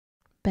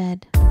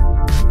Bed.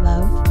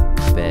 Love.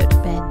 Bed.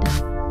 Bed.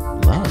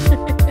 Love.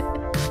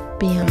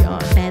 Beyond.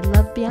 Bed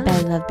love beyond.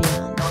 Bed love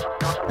beyond.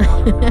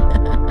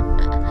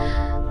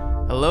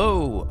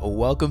 Hello.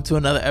 Welcome to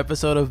another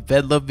episode of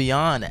Bed Love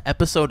Beyond,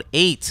 episode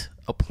 8.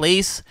 A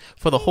place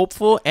for the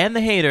hopeful and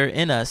the hater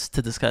in us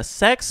to discuss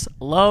sex,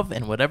 love,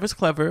 and whatever's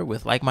clever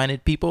with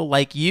like-minded people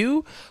like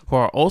you who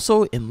are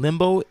also in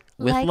limbo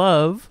with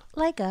love.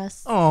 Like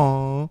us.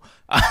 Oh.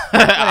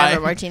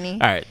 Whatever, Martini.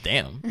 All right,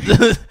 damn.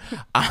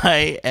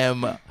 I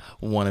am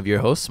one of your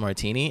hosts,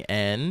 Martini,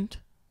 and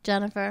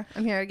Jennifer,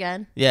 I'm here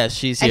again. yeah,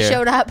 she's here. I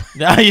showed up.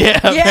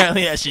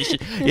 Apparently,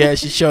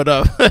 she showed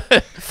up.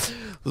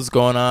 What's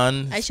going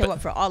on? I show up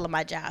for all of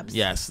my jobs.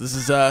 Yes, this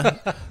is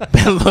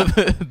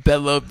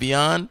Bed Love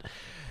Beyond,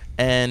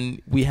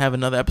 and we have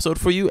another episode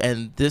for you.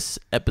 And this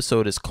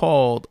episode is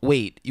called.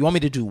 Wait, you want me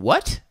to do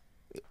what?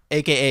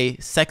 AKA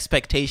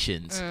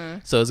SEXpectations.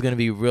 So it's gonna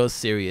be real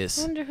serious.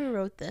 I wonder who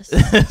wrote this.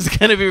 It's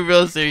gonna be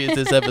real serious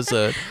this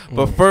episode.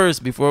 But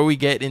first, before we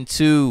get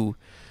into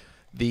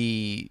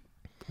the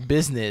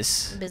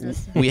business,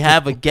 we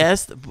have a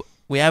guest.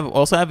 We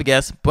also have a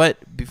guest, but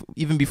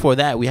even before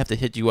that, we have to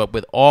hit you up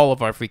with all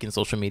of our freaking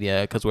social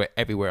media because we're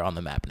everywhere on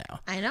the map now.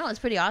 I know, it's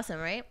pretty awesome,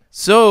 right?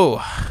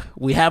 So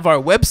we have our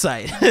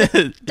website.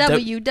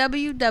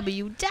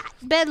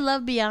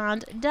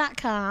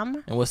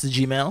 www.bedlovebeyond.com. And what's the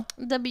Gmail?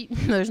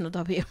 There's no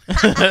W.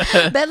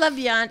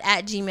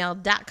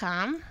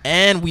 bedlovebeyond@gmail.com.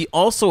 And we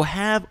also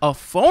have a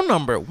phone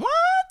number. What?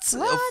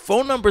 A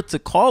phone number to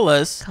call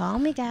us. Call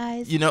me,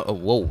 guys. You know,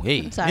 whoa,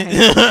 hey. I'm sorry.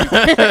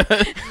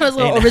 I was a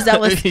little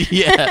overzealous.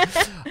 Yeah.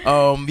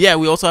 Yeah,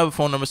 we also have a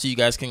phone number so you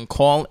guys can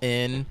call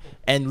in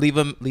and leave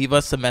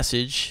us a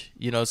message,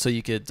 so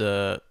you could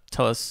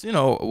tell us,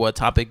 what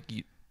topic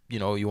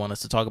you want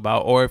us to talk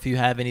about, or if you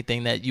have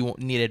anything that you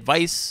need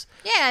advice.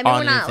 Yeah, I mean,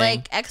 we're not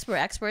like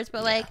experts,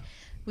 but like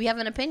we have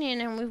an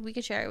opinion and we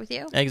could share it with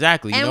you.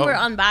 Exactly. And we're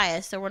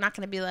unbiased, so we're not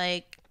going to be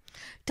like,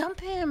 dump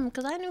him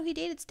because I knew he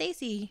dated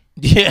Stacy.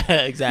 Yeah,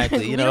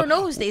 exactly. We don't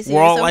know who Stacy is.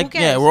 We're all so like, who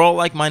cares? we're all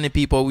like-minded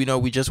people.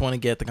 We just want to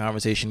get the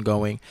conversation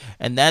going,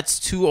 and that's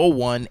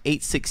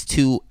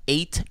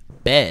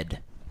 201-862-8BED.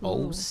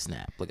 Oh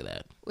snap! Look at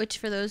that. Which,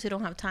 for those who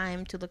don't have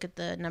time to look at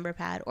the number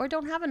pad or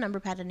don't have a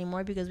number pad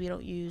anymore because we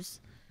don't use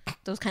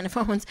those kind of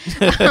phones,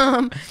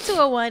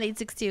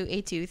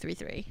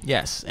 201-862-8233.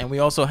 Yes, and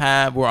we're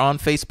on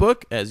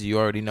Facebook, as you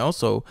already know.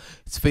 So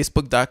it's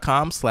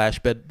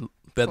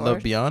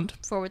facebook.com/bedlovebeyond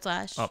 /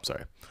 Oh,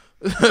 sorry.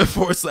 /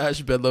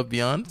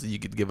 bedlovebeyond. So you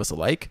could give us a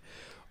like.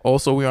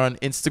 Also, we're on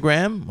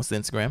Instagram. What's the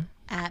Instagram?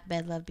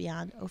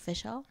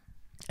 @bedlovebeyondofficial.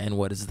 And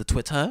what is the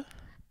Twitter?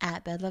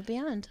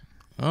 @bedlovebeyond.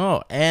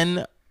 Oh,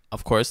 and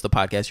of course, the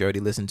podcast, you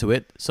already listened to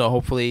it. So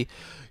hopefully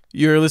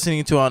you're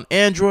listening to it on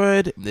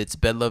Android. It's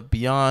Bedlove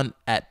Beyond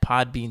at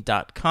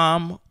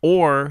podbean.com,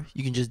 or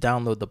you can just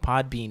download the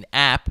Podbean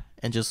app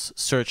and just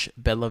search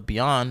Bedlove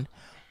Beyond.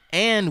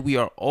 And we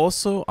are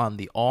also on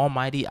the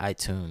almighty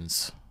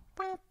iTunes.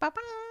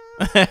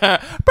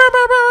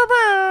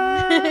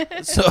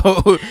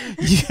 So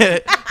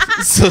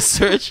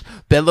search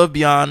Bedlove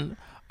Beyond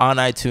on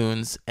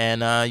iTunes,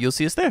 and you'll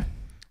see us there.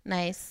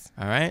 Nice.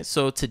 All right.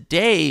 So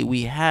today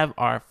we have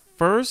our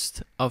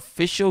first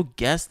official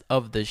guest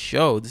of the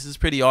show. This is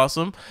pretty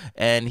awesome,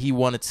 and he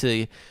wanted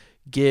to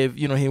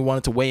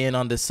weigh in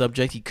on this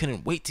subject. He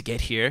couldn't wait to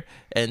get here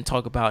and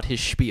talk about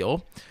his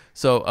spiel.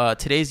 So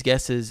today's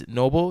guest is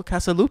Noble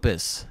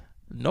Casalupus.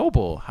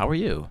 Noble, how are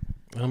you?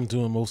 I'm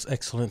doing most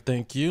excellent,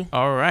 thank you.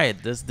 All right,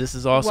 this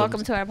is awesome.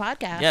 Welcome to our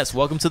podcast. Yes,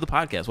 welcome to the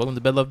podcast. Welcome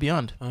to Bed Love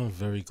Beyond. I'm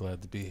very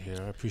glad to be here.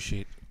 I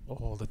appreciate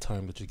all the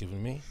time that you're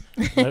giving me,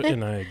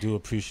 and I do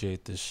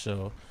appreciate this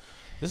show.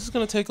 This is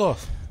gonna take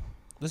off.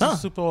 This is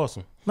super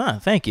awesome.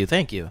 Thank you.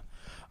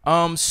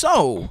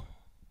 So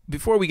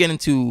before we get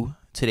into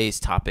today's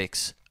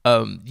topics,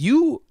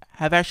 you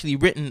have actually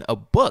written a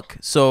book.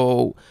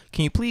 So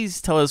can you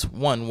please tell us,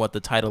 one, what the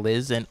title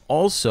is, and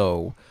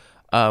also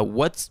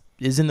what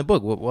is in the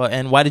book,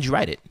 and why did you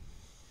write it?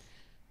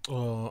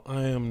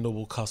 I am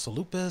Noble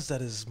Casalupus.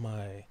 That is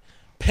my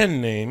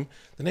pen name.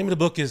 The name of the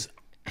book is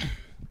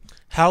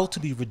How to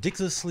Be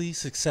Ridiculously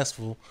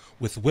Successful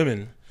with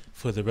Women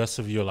for the Rest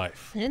of Your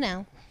Life.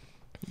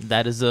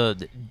 That is a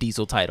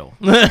diesel title.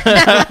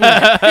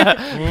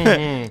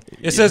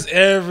 It says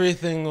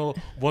everything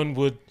one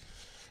would,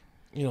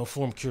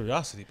 form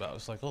curiosity about.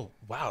 It's like, oh,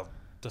 wow,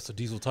 that's a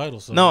diesel title.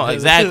 So no,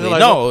 exactly.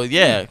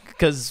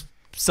 Because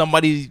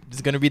somebody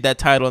is going to read that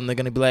title and they're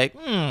going to be like,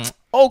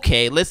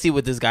 okay, let's see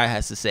what this guy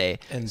has to say.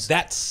 And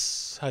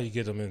that's how you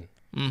get them in.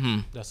 Mm-hmm.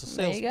 That's a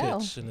sales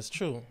pitch, and it's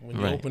true. When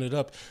you open it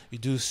up, you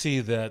do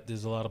see that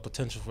there's a lot of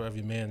potential for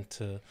every man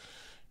to,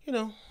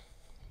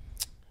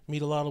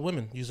 meet a lot of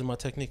women using my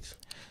techniques.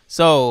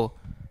 So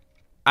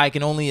I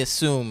can only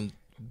assume,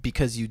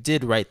 because you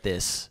did write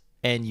this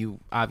and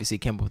you obviously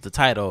came up with the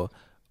title,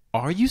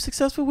 are you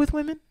successful with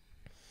women?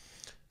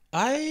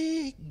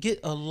 I get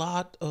a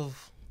lot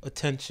of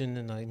attention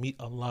and I meet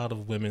a lot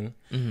of women,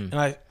 and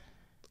I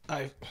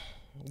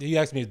You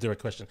asked me a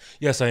direct question.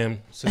 Yes, I am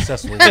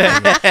successful.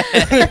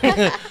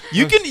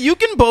 You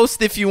can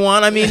boast if you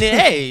want. I mean,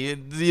 hey,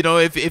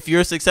 if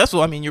you're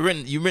successful, I mean,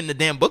 you've written a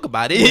damn book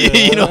about it.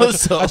 Yeah,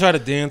 So I try to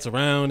dance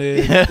around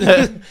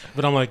it,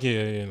 but I'm like,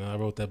 I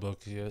wrote that book.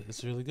 Yeah,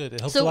 it's really good.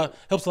 It helps a lot.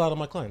 Helps a lot of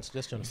my clients.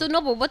 Just so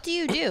Noble, what do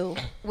you do?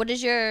 What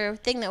is your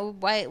thing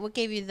what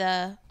gave you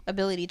the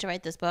ability to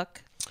write this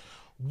book?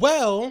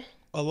 Well,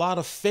 a lot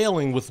of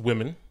failing with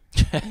women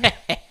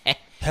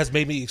has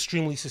made me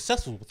extremely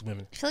successful with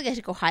women. I feel like I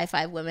should go high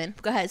five women.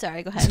 Go ahead.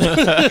 Sorry. Go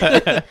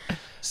ahead.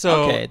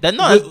 So okay,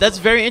 that's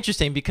very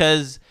interesting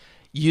because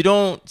you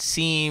don't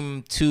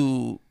seem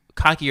too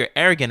cocky or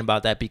arrogant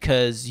about that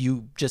because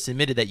you just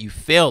admitted that you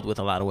failed with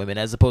a lot of women,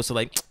 as opposed to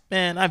like,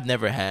 man, I've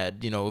never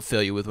had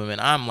failure with women.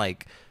 I'm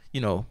like,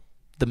 the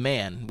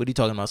man. What are you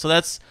talking about? So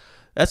that's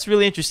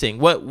really interesting.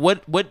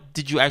 What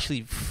did you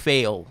actually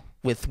fail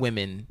with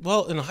women?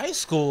 Well, in high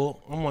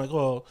school, I'm like,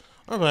 well,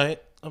 all right.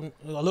 I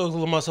look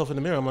at myself in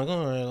the mirror. I'm like,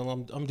 all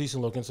right, I'm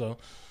decent looking, so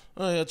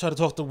all right, I try to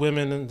talk to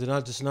women, and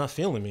they're not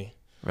feeling me.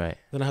 Right.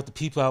 Then I have to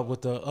peep out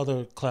what the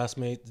other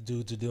classmates, the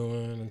dudes, are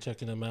doing, and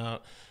checking them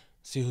out,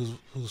 see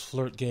whose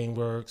flirt game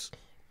works.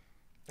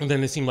 And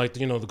then it seemed like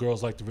the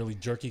girls like the really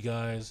jerky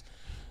guys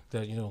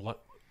that like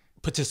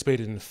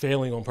participated in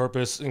failing on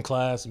purpose in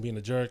class and being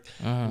a jerk.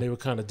 And they were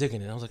kind of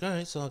digging it. I was like, all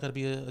right, so I got to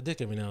be a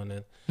dick every now and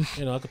then.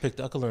 I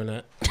could learn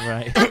that.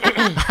 Right.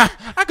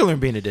 I could learn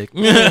being a dick.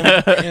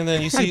 And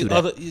then you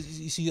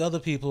see other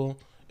people,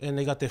 and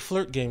they got their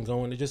flirt game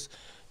going.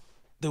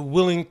 They're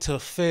willing to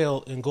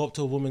fail and go up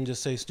to a woman and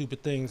just say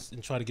stupid things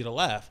and try to get a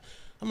laugh.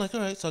 I'm like, all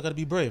right, so I got to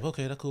be brave.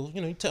 Okay, that's cool.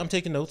 I'm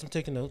taking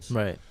notes.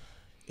 Right.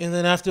 And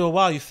then after a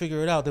while, you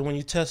figure it out. Then when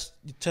you test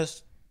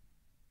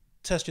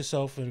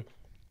yourself and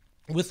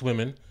with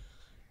women,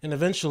 and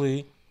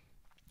eventually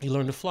you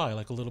learn to fly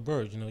like a little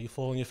bird. You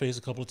fall on your face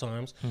a couple of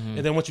times, and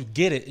then once you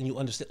get it and you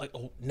understand, like,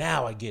 oh,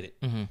 now I get it,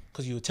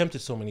 because you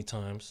attempted so many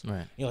times.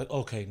 Right. You're like,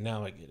 okay,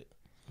 now I get it.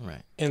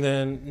 Right. And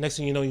then next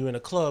thing you know, you're in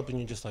a club and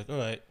you're just like, all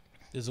right,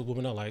 there's a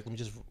woman I like. Let me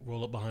just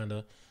roll up behind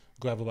her,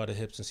 grab her by the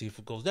hips, and see if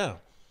it goes down.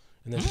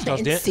 And then she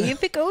starts dancing. See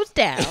if it goes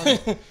down.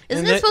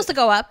 Isn't it supposed to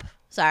go up?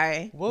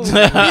 Sorry. Whoa.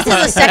 This is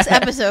a sex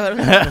episode.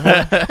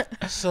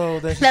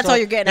 So then That's all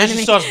you're getting out of she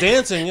me. starts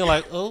dancing. You're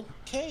like,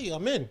 okay,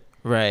 I'm in.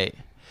 Right.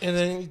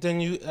 And then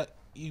you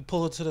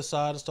pull her to the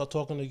side and start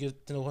talking to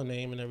get to know her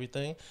name and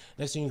everything.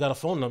 Next thing you got a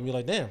phone number. You're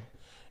like, damn.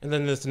 And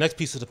then there's the next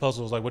piece of the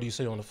puzzle is like, what do you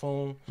say on the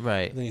phone?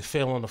 Right. And then you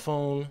fail on the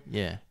phone.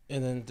 Yeah.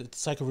 And then the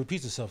cycle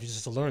repeats itself. It's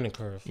just a learning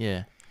curve.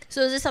 Yeah.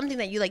 So is this something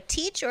that you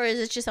teach, or is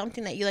it just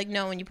something that you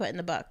know when you put in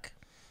the book?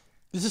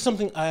 This is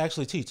something I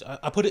actually teach.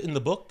 I put it in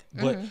the book,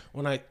 but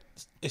when I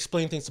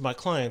explain things to my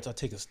clients, I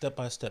take it step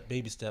by step,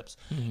 baby steps.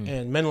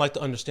 And men like to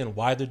understand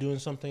why they're doing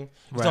something.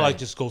 It's not like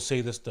just go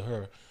say this to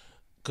her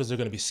because they're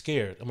going to be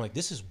scared. I'm like,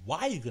 this is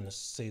why you're going to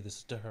say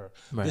this to her.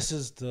 Right. This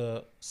is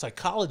the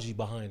psychology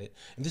behind it.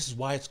 And this is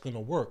why it's going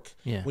to work.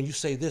 Yeah. When you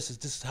say this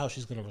is how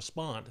she's going to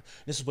respond.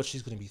 This is what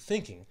she's going to be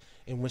thinking.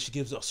 And when she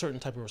gives a certain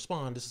type of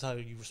response, this is how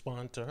you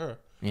respond to her.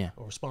 Yeah.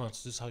 Or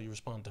response, this is how you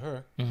respond to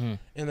her. And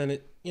then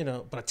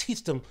but I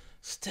teach them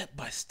step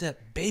by step,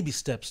 baby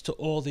steps to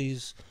all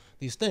these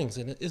things.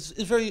 And it's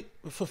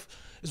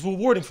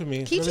rewarding for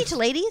me. Can you teach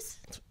ladies?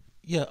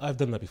 Yeah, I've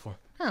done that before.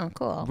 Oh,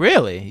 cool.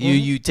 Really?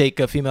 You take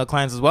female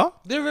clients as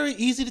well? They're very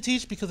easy to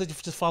teach because they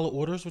just follow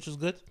orders, which is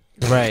good.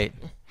 Right.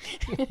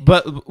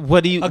 But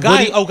what do you... A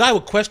guy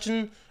would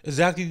question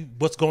exactly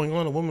what's going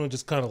on. A woman would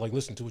just kind of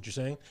listen to what you're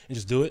saying and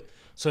just do it.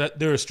 So that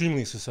they're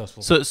extremely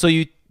successful. So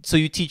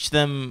you teach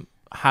them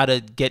how to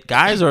get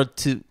guys or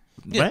to...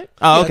 Yeah. Right?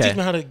 Oh, okay. I teach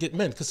them how to get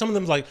men. Because some of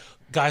them,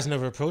 guys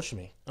never approach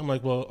me. I'm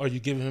like, well, are you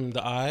giving him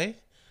the eye?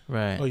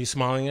 Right. Are you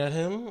smiling at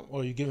him?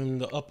 Or are you giving him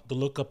the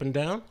look up and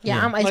down?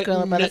 Yeah, I'm ice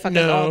grilling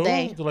motherfuckers all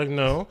day. They're like,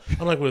 no.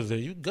 I'm like, well, there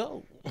you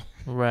go.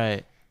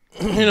 Right.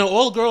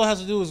 All the girl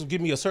has to do is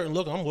give me a certain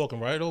look. I'm walking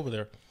right over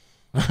there.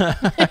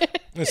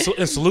 and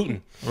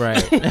saluting.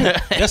 Right.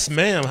 Yes,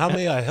 ma'am. How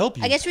may I help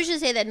you? I guess we should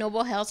say that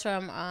Noble hails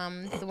from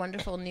the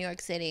wonderful New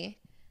York City.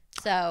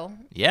 So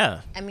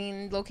yeah, I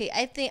mean,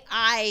 I think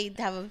I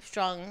have a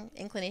strong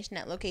inclination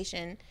that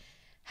location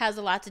has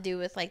a lot to do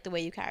with the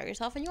way you carry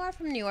yourself. And you are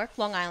from New York,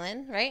 Long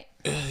Island, right?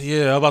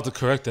 Yeah, I'm about to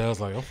correct that. I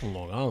was like, I'm from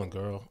Long Island,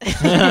 girl.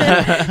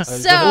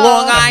 So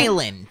Long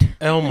Island,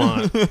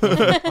 Elmont.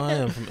 I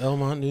am from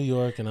Elmont, New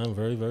York, and I'm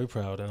very, very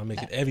proud. And I'm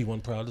making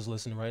everyone proud that's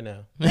listening right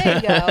now. There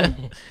you go.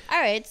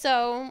 All right.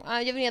 So, do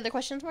you have any other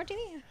questions,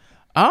 Martini?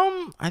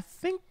 I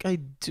think I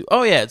do.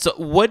 Oh yeah. So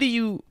what do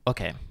you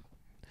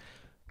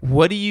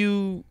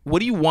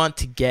want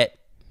to get?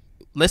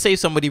 Let's say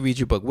somebody reads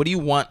your book. What do you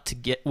want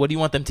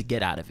them to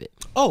get out of it?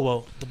 Oh,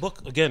 well, the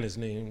book again is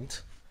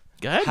named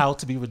How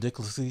to Be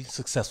Ridiculously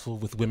Successful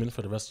with Women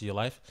for the Rest of Your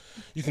Life.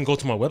 You can go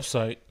to my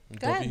website,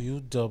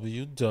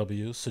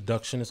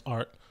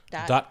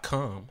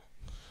 www.seductionisart.com.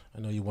 I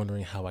know you're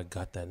wondering how I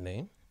got that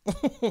name.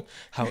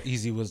 How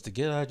easy it was to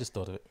get. I just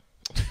thought of it.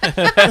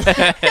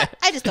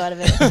 I just thought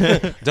of it.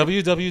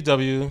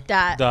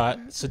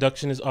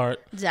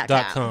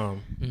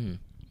 www.seductionisart.com.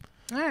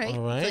 All right.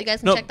 All right. So you guys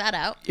can No. check that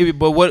out.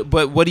 But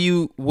what do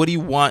you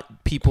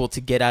want people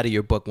to get out of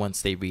your book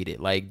once they read it?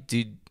 Like,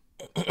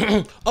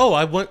 Oh,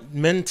 I want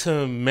men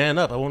to man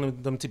up. I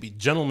want them to be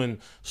gentlemen,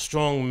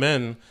 strong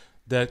men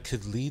that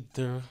could lead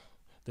their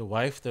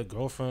wife, their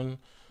girlfriend,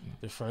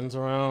 their friends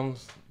around.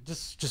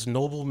 Just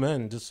noble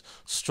men, just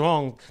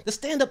strong, the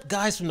stand-up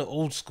guys from the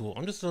old school.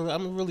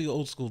 I'm a really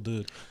old school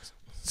dude.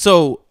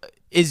 So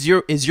is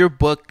your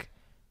book,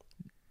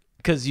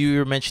 because you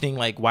were mentioning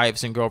like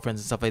wives and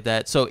girlfriends and stuff like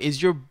that, so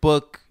is your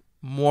book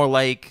more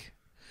like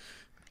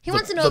He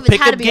wants to know if it's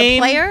how to be a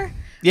player.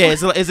 Yeah,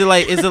 is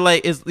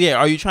it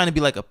are you trying to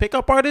be like a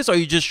pickup artist, or are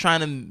you just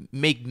trying to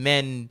make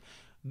men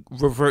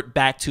revert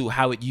back to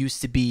how it used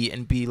to be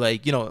and be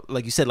like, you know,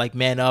 like you said, like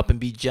man up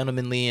and be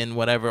gentlemanly and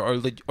whatever, or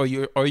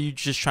are you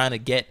just trying to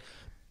get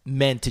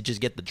men to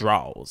just get the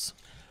draws?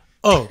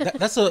 Oh,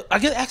 I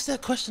get asked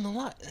that question a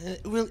lot. And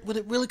what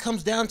it really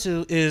comes down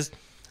to is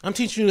I'm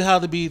teaching you how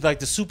to be like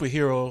the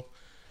superhero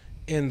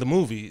in the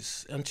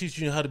movies. I'm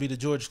teaching you how to be the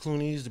George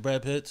Clooney's, the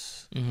Brad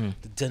Pitts,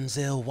 the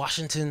Denzel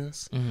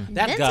Washingtons,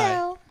 that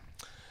guy.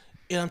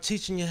 And I'm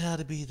teaching you how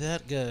to be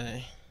that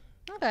guy.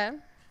 Okay.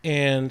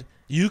 And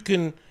you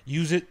can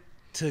use it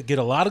to get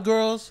a lot of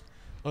girls,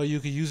 or you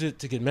can use it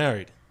to get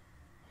married.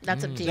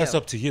 That's up to you. That's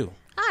up to you.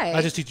 All right.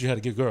 I just teach you how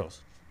to get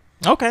girls.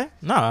 Okay,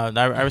 no,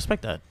 I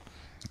respect that.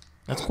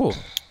 That's cool.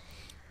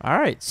 All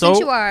right, so Since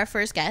you are our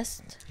first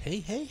guest,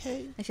 Hey.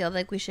 I feel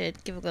like we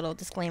should give a little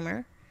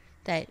disclaimer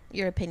that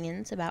your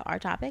opinions about our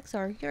topics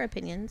are your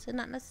opinions and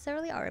not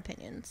necessarily our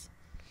opinions.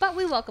 But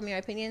we welcome your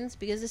opinions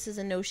because this is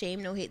a no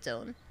shame, no hate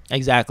zone.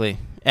 exactly,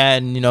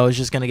 and you know it's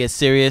just gonna get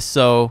serious,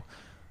 so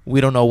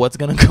we don't know what's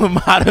gonna come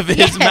out of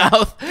his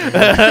mouth. We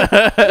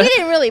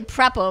didn't really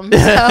prep him,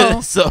 so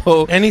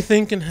So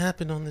Anything can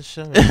happen on this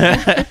show.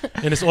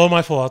 And it's all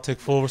my fault. I'll take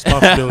full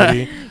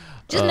responsibility.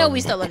 just know we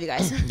still love you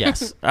guys.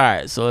 yes. All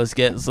right, so let's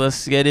get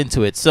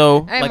into it.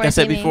 So right, like I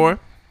said Martini. before,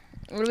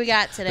 What do we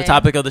got today? the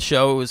topic of the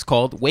show is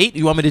called wait,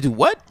 you want me to do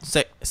what?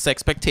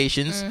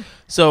 Sexpectations.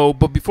 So,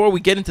 but before we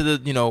get into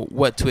the, you know,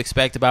 what to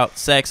expect about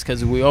sex,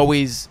 because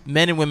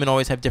men and women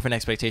always have different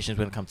expectations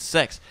when it comes to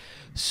sex.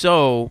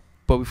 So,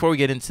 but before we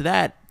get into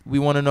that, we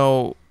want to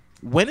know,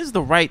 when is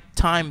the right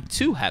time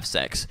to have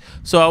sex?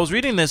 So I was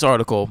reading this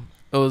article.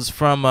 It was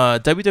from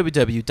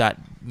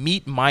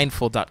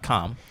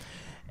www.meetmindful.com,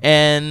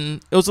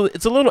 and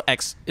it's a little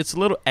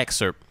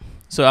excerpt.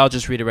 So I'll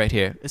just read it right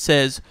here. It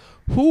says,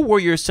 "Who were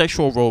your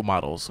sexual role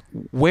models?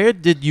 Where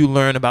did you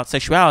learn about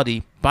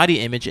sexuality, body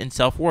image, and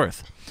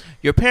self-worth?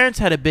 Your parents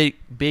had a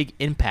big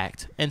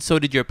impact, and so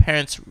did your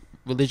parents'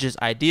 religious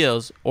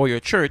ideals or your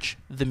church,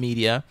 the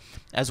media,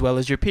 as well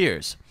as your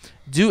peers.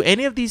 Do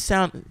any of these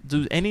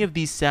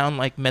sound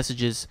like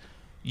messages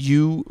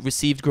you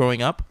received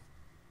growing up?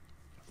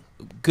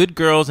 Good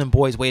girls and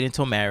boys wait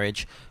until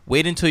marriage.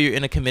 Wait until you're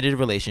in a committed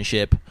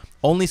relationship.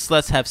 Only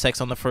sluts have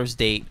sex on the first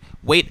date.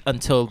 Wait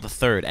until the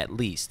third at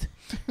least.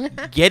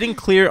 Getting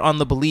clear on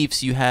the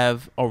beliefs you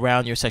have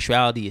around your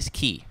sexuality is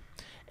key.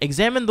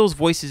 Examine those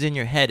voices in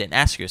your head and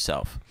ask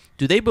yourself,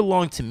 do they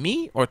belong to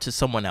me or to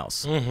someone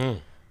else?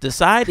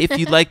 Decide if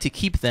you'd like to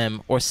keep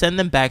them or send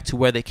them back to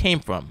where they came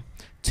from.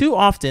 Too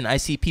often, I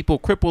see people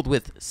crippled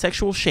with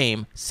sexual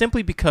shame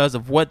simply because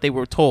of what they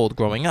were told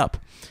growing up.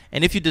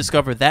 And if you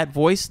discover that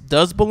voice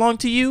does belong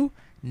to you,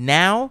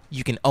 now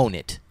you can own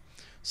it."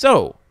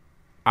 So,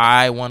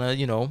 I want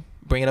to,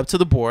 bring it up to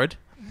the board.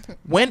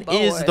 When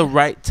is the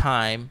right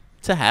time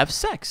to have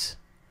sex?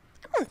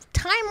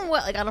 Time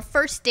what? Like on a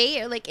first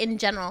date or like in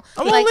general?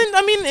 Well, Like,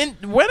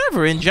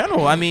 whatever in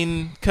general. I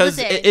mean, because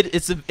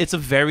Listen. it's a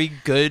very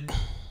good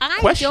I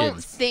question.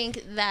 don't think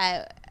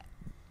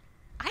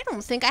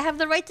I have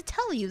the right to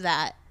tell you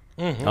that.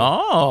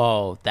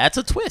 Oh, that's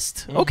a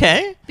twist.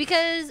 Okay.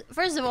 Because,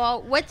 first of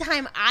all, what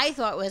time I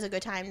thought was a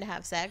good time to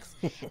have sex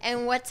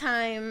and what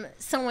time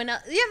someone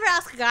else... You ever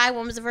ask a guy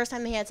when was the first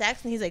time they had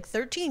sex and he's like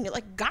 13? You're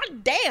like,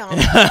 God damn.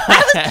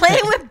 I was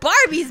playing with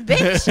Barbies,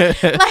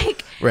 bitch.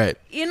 Like, Right.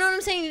 you know what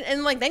I'm saying?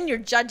 And like, then you're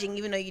judging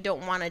even though you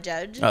don't want to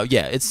judge. Oh,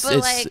 yeah. It's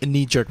like, a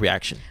knee-jerk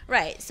reaction.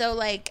 Right. So,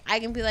 like, I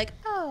can be like,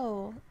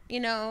 oh...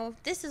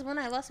 this is when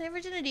I lost my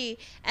virginity.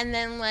 And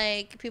then,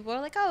 like, people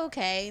are like, oh,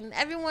 okay. And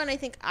everyone I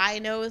think I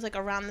know is, like,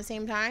 around the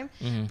same time.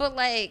 But,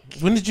 like...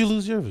 When did you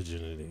lose your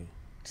virginity?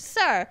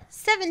 Sir,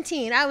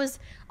 17. I was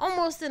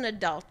almost an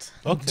adult.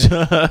 Okay.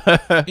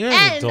 You're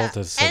an adult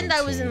at 17. And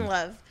I was in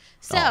love.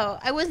 So,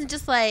 I wasn't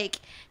just like,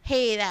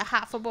 hey, that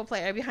hot football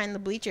player behind the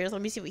bleachers,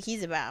 let me see what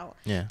he's about.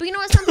 Yeah. But you know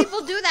what? Some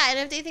people do that. And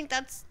if they think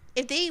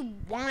if they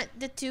want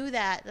to do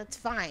that, that's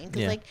fine.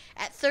 Because, like,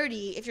 at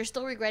 30, if you're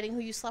still regretting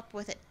who you slept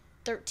with at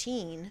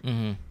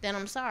 13, then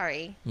I'm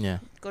sorry. Yeah.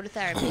 Go to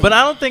therapy. But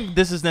I don't think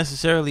this is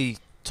necessarily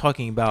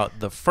talking about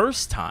the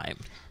first time.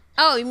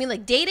 Oh, you mean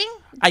like dating?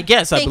 I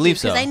guess. I believe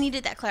so. Because I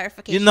needed that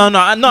clarification. No.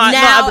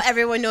 Now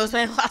everyone knows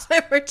when I lost my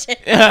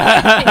virginity.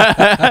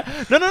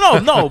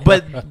 No.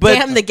 But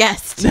Damn the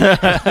guest.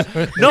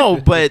 no,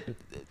 but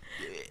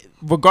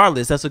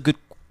regardless, that's a good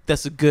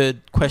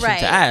question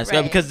to ask,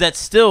 right. because that's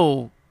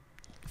still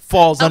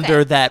falls Okay.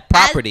 under that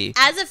property.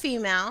 As a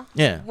female,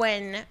 Yeah.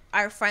 when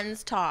our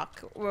friends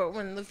talk, or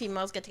when the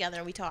females get together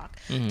and we talk,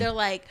 Mm-hmm. they're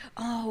like,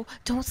 "Oh,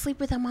 don't sleep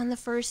with him on the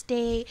first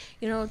date.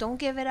 You know, don't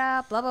give it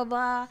up. Blah blah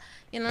blah."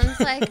 You know, and it's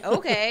like,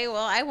 okay,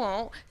 well, I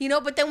won't. You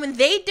know, but then when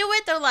they do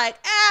it, they're like,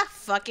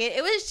 fuck it.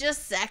 It was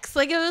just sex.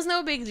 Like, it was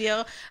no big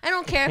deal. I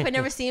don't care if I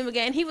never see him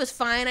again. He was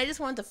fine. I just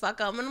wanted to fuck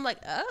him. And I'm like,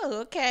 oh,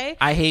 okay.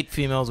 I hate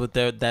females with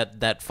their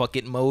that fuck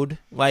it mode,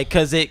 like,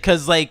 cause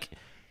like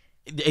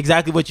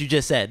exactly what you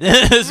just said.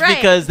 It's Right.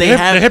 because They're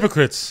they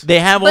hypocrites.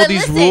 have all But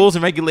these listen, rules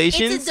and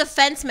regulations, It's a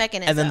defense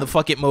mechanism. and then the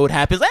fuck it mode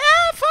happens. Like,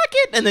 fuck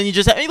it, and then you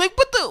just have, you're like,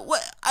 what the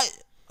what?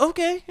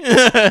 Okay,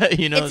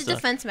 you know. It's a so-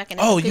 defense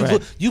mechanism. Oh, you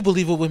Right. you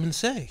believe what women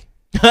say.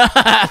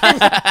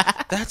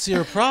 That's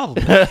your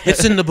problem.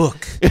 It's in the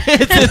book.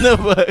 It's in the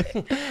book.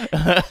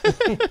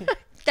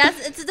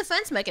 It's a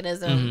defense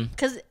mechanism.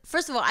 Because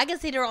first of all, I can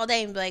sit there all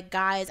day and be like,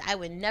 guys, I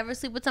would never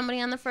sleep with somebody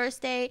on the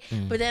first date.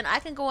 But then I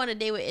can go on a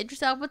date with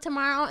Idris Elba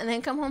tomorrow and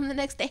then come home the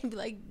next day and be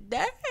like,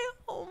 damn.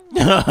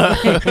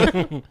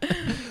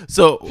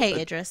 So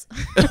Hey, Idris.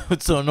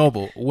 so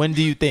Noble, when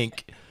do you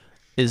think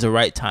is the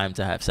right time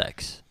to have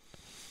sex?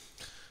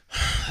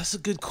 That's a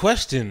good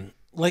question.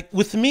 Like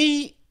with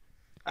me,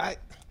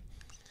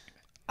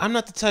 I'm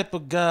not the type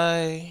of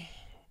guy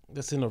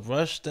that's in a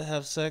rush to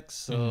have sex,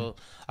 so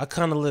I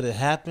kind of let it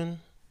happen.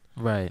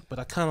 Right. But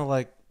I kind of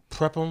like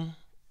prep them.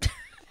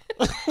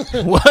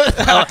 What?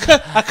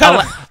 I kind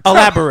of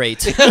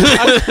Elaborate.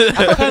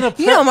 I kind of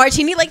You know,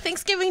 Martini like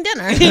Thanksgiving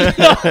dinner.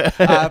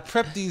 I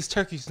prep these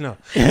turkeys. No,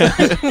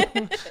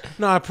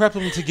 no, I prep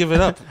them to give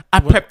it up. I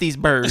prep these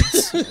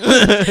birds.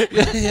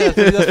 Yeah,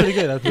 that's pretty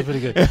good. That's pretty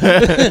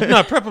good. No,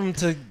 I prep them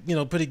to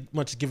pretty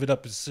much give it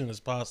up as soon as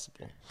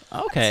possible.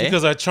 Okay.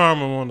 Because I charm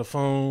them on the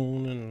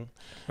phone and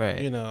Right.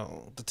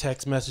 the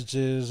text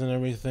messages and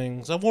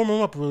everything. So I warm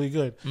them up really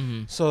good.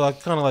 Mm-hmm. So I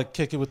kind of like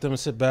kick it with them and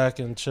sit back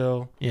and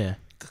chill. Yeah.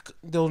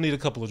 They'll need a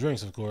couple of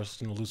drinks, of course,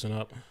 loosen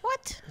up.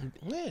 What?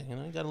 Yeah,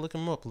 you got to lick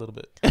them up a little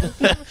bit.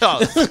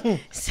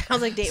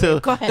 Sounds like date So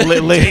rape. Go ahead.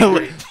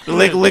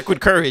 liquid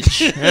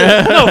courage.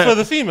 No, for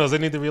the females, they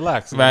need to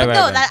relax. Right, But right,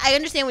 no, right. I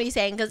understand what you're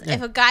saying, because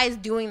if a guy's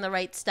doing the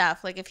right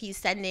stuff, like if he's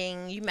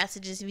sending you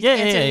messages, if he's Yeah,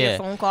 answering yeah. your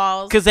phone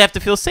calls, Because they have to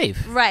feel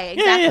safe. right,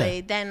 Yeah, yeah.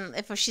 exactly. Then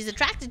if she's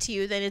attracted to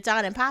you, then it's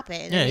on and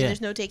popping. Yeah, yeah. There's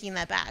no taking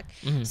that back.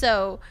 Mhm.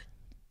 So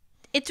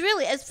it's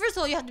really, first of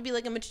all, you have to be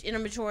like in a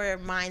mature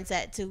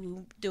mindset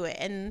to do it.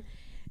 And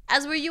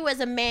as where you as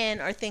a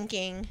man are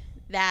thinking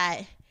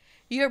that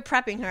you're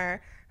prepping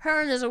her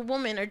and as a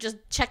woman are just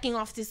checking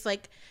off this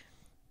like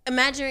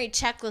imaginary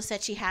checklist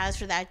that she has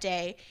for that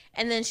day,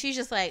 and then she's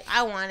just like,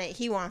 I want it,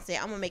 he wants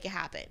it, I'm gonna make it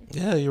happen.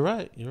 Yeah, you're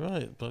right. You're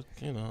right. But,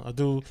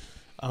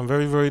 I'm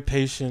very, very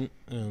patient.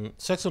 And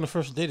sex on the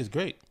first date is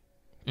great.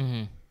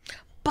 Mm-hmm.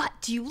 But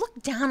do you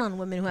look down on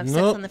women who have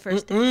sex on the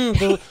first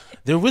date?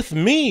 They're with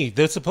me.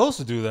 They're supposed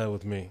to do that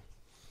with me.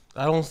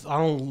 I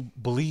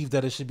don't believe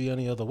that it should be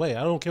any other way.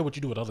 I don't care what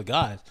you do with other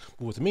guys,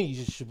 but with me,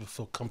 you just should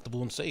feel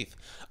comfortable and safe.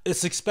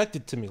 It's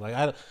expected to me. Like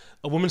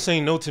a woman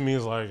saying no to me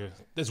is like,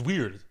 it's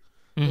weird.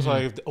 Mm-hmm. It's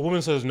like if a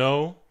woman says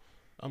no,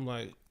 I'm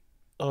like,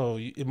 oh,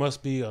 it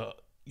must be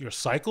your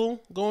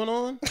cycle going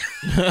on,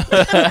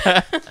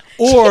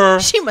 or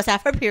She must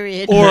have her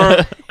period.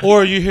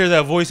 or you hear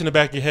that voice in the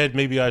back of your head.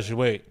 Maybe I should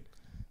wait,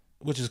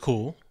 which is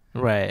cool.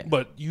 Right.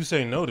 But you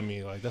saying no to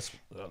me, like that's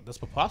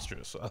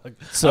preposterous.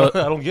 So-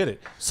 I don't get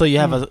it. So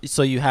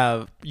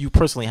you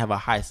personally have a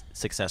high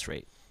success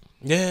rate.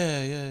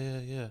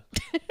 Yeah.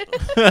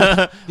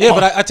 Yeah,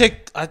 but I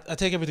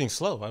take everything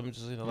slow. I'm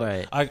just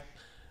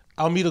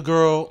I'll meet a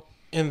girl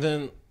and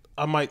then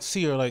I might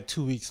see her like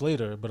 2 weeks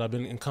later, but I've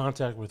been in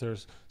contact with her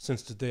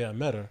since the day I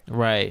met her.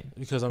 Right.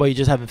 Because but you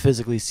just haven't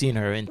physically seen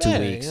her in 2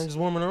 weeks. I'm just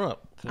warming her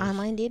up.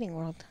 Online dating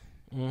world.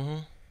 Mm-hmm.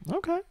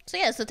 Okay. So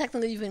yeah, so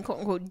technically you've been quote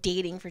unquote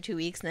dating for 2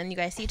 weeks, and then you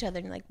guys see each other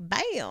and you're like,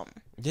 bam.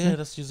 Yeah,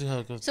 that's usually how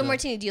it goes. So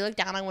Martini, do you look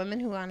down on women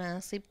who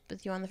wanna sleep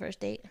with you on the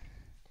first date?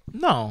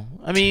 No,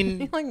 I mean,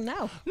 You're like,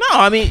 no.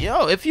 I mean,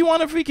 if you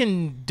want to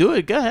freaking do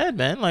it, go ahead,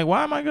 man. Like,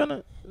 why am I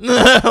gonna?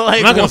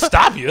 I'm not gonna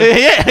stop you.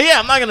 Yeah,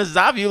 I'm not gonna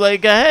stop you.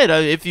 Like, go ahead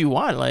if you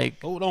want. Like,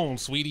 Hold on,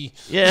 sweetie.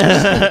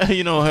 yeah,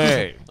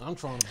 hey, I'm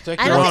trying to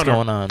protect I your don't what's honor.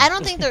 going on? I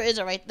don't think there is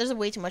a right. There's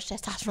way too much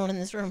testosterone in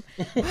this room.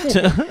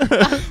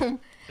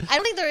 I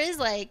don't think there is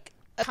like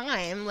a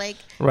time, like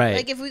Right.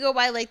 Like if we go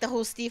by like the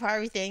whole Steve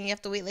Harvey thing, you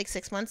have to wait like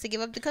 6 months to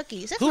give up the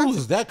cookie. Six Who months.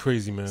 is that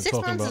crazy man 6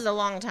 talking months about? is a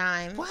long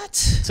time. What?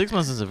 6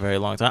 months is a very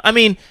long time. I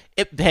mean,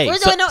 hey, Or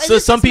so, no, is so it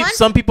some 6 people months?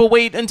 some people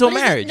wait until But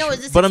marriage. Is it but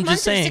 6 I'm months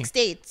just saying, or 6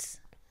 dates?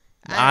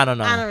 I don't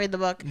know. I don't read the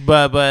book.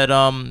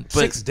 But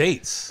 6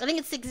 dates. I think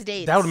it's 6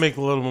 dates. That would make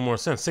a little bit more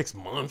sense. 6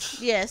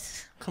 months.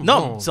 Yes. Come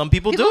no, on. some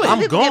people do it. I'm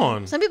people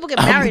gone. Some people get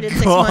married in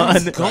 6 gone.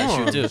 months.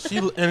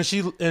 Gone. Right,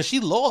 She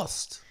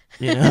lost.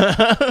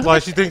 Yeah.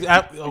 Like she thinks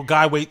a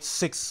guy waits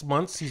 6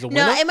 months, he's a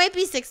winner. No, it might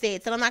be 6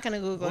 dates, and I'm not gonna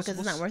Google because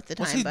it's not worth the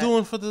time. What's he but-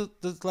 doing for the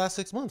last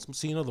 6 months?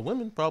 Seeing other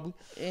women, probably.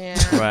 Yeah,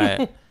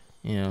 Right.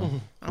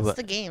 that's but,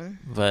 the game.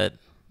 but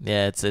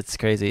Yeah, it's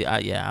crazy.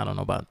 I don't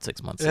know about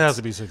 6 months. It has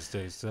to be 6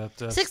 days.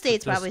 6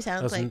 days probably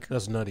sounds like.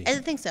 That's nutty. I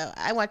think so.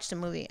 I watched the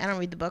movie. I don't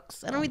read the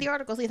books. I don't read the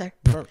articles either.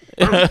 Burn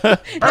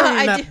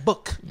that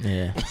book.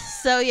 Yeah.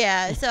 So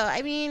yeah. So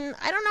I mean,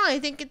 I don't know. I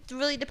think it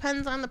really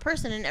depends on the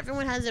person, and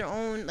everyone has their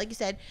own, like you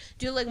said,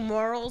 do like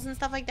morals and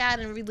stuff like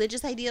that, and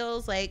religious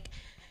ideals. Like,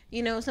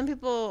 you know, some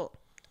people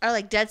are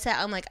like dead set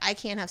on like I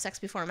can't have sex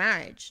before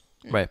marriage.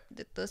 Right.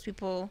 Those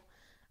people.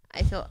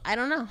 I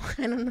don't know.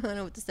 I don't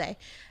know what to say.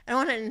 I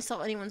don't want to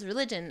insult anyone's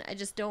religion. I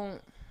just don't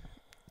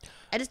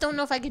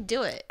know if I could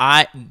do it.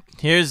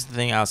 Here's the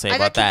thing I'll say I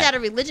about got kicked that. out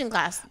of religion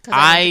class because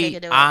I didn't think I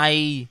could do it.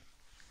 I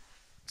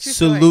True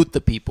salute story.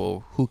 the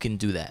people who can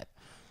do that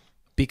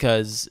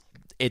because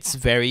it's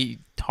very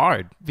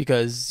hard.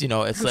 Because, you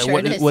know, it's I'm like sure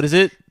it is. what is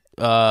it?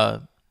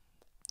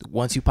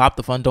 Once you pop,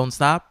 the fun don't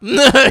stop. You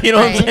know what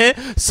I'm saying?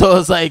 So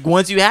it's like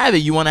once you have it,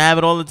 you want to have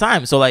it all the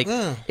time. So like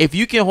if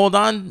you can hold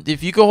on,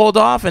 if you can hold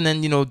off, and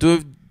then, you know,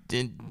 do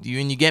it,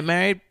 when you get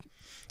married,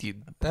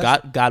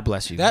 God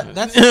bless you.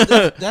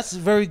 That's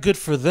very good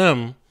for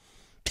them.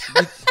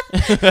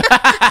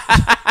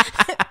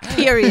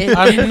 Period.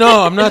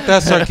 I'm not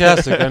that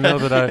sarcastic. I know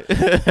that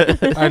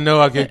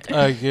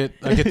I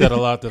get that a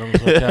lot, that I'm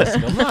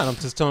sarcastic. I'm not. I'm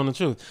just telling the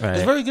truth. Right.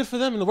 It's very good for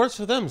them and it works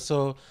for them.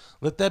 So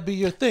let that be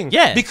your thing.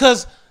 Yeah.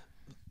 Because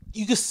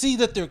you can see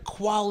that their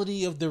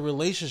quality of their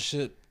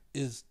relationship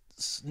is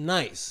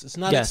nice. It's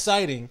not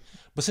exciting,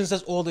 but since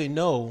that's all they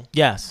know,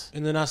 yes,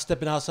 and they're not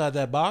stepping outside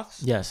that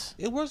box, yes,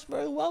 it works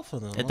very well for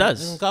them. It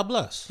does. And God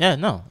bless. Yeah,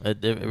 no,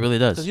 it really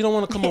does. Because you don't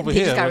want to come over They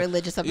here. just got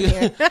religious up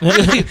here.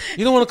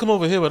 You don't want to come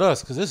over here with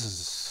us because this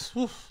is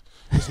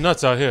it's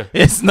nuts out here.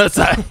 It's nuts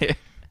out here.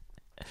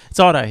 It's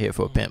all out here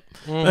for a pimp.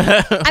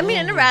 I mean,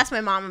 I never asked my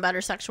mom about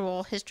her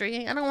sexual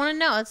history. I don't want to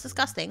know. It's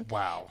disgusting.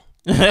 Wow.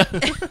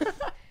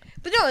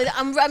 But no,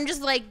 I'm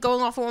just like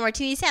going off of what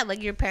Martini said.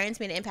 Like, your parents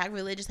made an impact,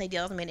 religious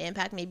ideals made an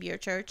impact, maybe your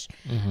church.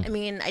 I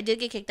mean, I did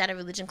get kicked out of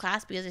religion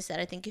class because they said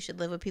I think you should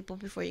live with people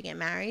before you get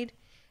married,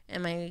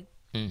 and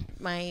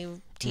my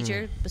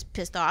teacher was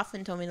pissed off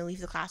and told me to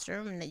leave the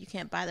classroom and that you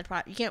can't buy the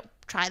product, you can't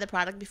try the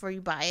product before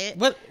you buy it.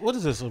 What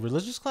is this? A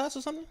religious class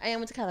or something? I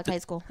went to Catholic high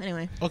school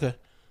anyway. Okay.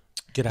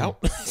 Get out.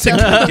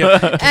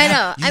 I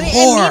know. I mean,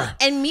 whore.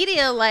 and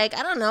media, like,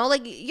 I don't know,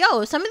 like,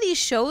 yo, some of these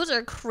shows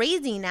are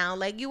crazy now.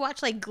 Like, you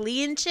watch like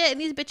Glee and shit,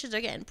 and these bitches are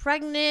getting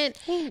pregnant,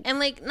 and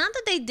like, not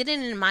that they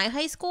didn't in my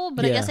high school,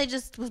 but I guess I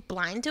just was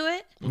blind to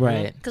it,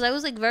 Right? Because I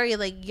was like very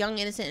like young,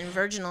 innocent, and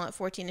virginal at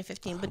 14 and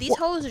 15. But these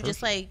hoes are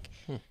just like,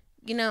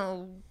 you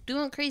know,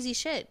 doing crazy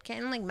shit,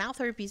 getting like mouth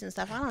herpes and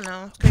stuff. I don't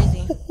know, it's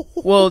crazy.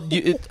 Well,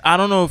 I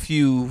don't know if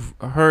you've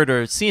heard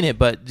or seen it,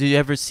 but did you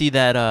ever see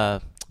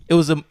that? It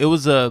was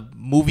a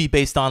movie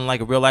based on like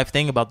a real life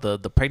thing about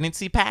the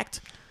pregnancy pact.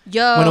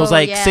 Yo, when it was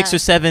like 6 or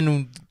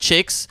 7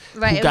 chicks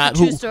right, who got it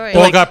was a true story.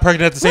 all got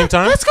pregnant at the same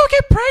time. Let's go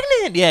get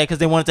pregnant. Yeah, because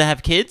they wanted to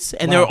have kids,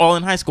 and they were all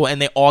in high school, and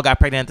they all got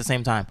pregnant at the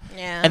same time.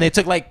 Yeah, and they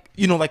took like,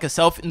 you know, like a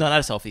selfie. No, not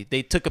a selfie.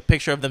 They took a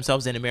picture of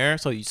themselves in a mirror,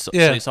 so you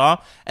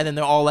saw, and then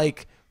they're all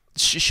like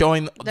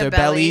showing their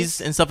bellies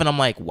and stuff. And I'm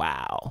like,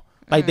 wow,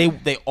 like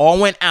they all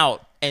went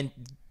out and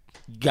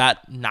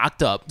got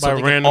knocked up by so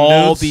they random can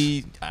all dudes?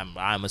 be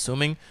I'm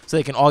assuming so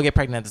they can all get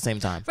pregnant at the same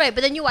time. Right,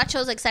 but then you watch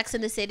shows like Sex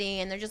and the City,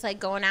 and they're just like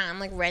going out and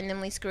like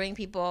randomly screwing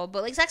people.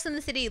 But like Sex and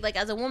the City, like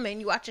as a woman,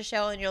 you watch a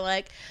show and you're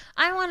like,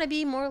 I want to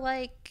be more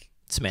like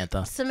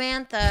Samantha.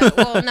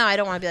 Well, no, I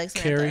don't want to be like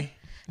Samantha. Carrie.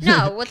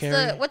 No, what's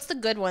the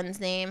good one's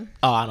name?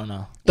 Oh, I don't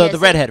know. The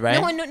redhead, right?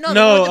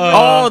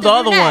 No, the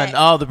other one.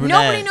 Oh, the brunette.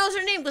 Nobody knows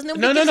her name because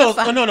nobody gives No. a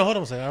fuck. No. Hold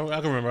on a second.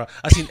 I can remember.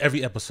 I've seen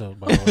every episode,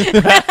 by the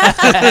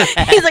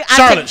way. He's like,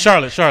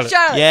 Charlotte.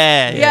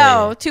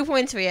 Yeah. Yo, 2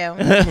 points for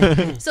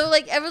you. So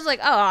like everyone's like,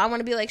 oh, I want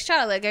to be like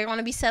Charlotte. Like, I want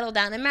to be settled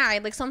down and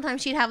married. Like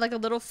sometimes she'd have like a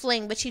little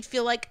fling, but she'd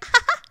feel like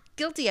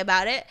guilty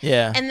about it.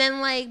 Yeah. And then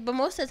like, but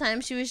most of the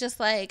time she was just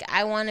like,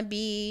 I want to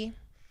be,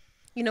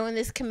 you know, in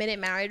this committed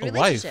married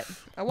relationship.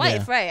 A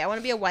wife, right. I want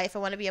to be a wife. I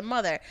want to be a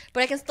mother.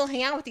 But I can still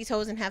hang out with these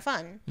hoes and have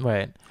fun.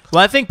 Right.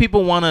 Well, I think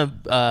people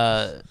want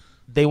to,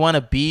 they want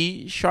to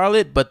be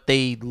Charlotte, but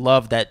they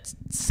love that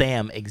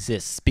Sam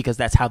exists because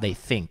that's how they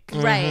think.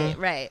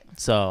 Right.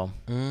 So.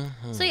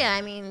 So, yeah,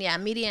 I mean, yeah,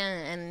 media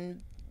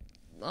and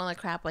all that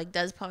crap, like,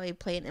 does probably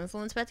play an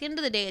influence. But at the end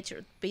of the day, it's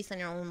based on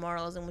your own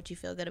morals and what you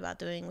feel good about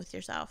doing with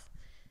yourself.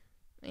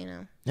 You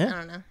know? Yeah. I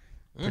don't know.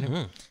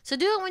 So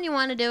do it when you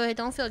want to do it.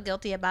 Don't feel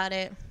guilty about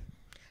it.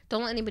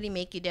 Don't let anybody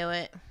make you do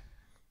it.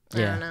 I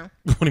don't know.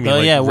 What do you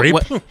mean, rape?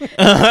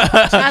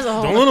 As a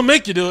whole. Don't let them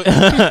make you do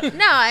it.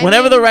 No,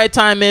 whenever the right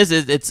time is,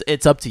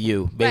 it's up to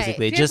you.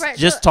 Basically, Right.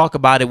 just talk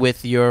about it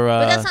with your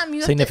that's something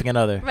you have significant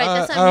other. Right,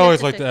 that's I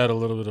always like to add a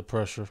little bit of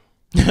pressure.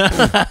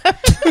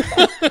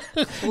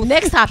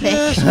 Next topic.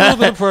 Just a little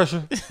bit of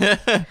pressure.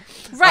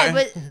 Right,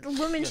 but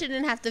women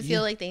shouldn't have to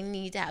feel like they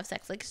need to have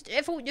sex. Like,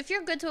 if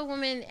you're good to a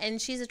woman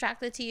and she's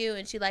attracted to you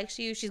and she likes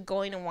you, she's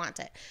going to want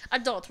it.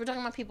 Adults, we're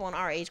talking about people in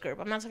our age group.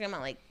 I'm not talking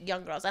about like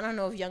young girls. I don't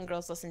know if young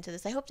girls listen to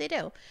this. I hope they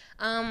do.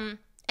 And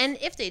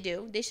if they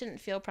do, they shouldn't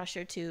feel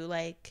pressure to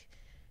like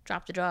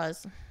drop the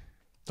draws.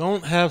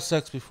 Don't have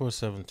sex before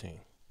 17.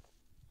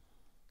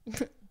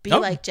 Be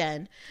Nope. like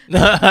Jen.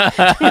 Here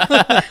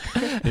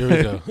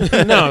we go.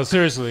 No,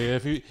 seriously.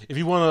 If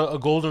you want a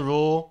golden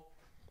rule,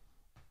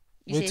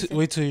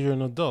 wait till you're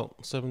an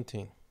adult,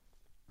 17.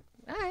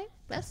 All right,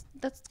 that's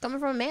coming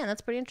from a man.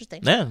 That's pretty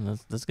interesting. Yeah,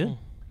 that's good.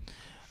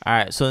 All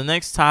right, so the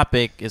next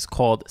topic is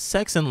called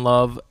Sex and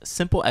Love,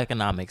 Simple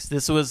Economics.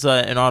 This was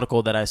an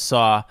article that I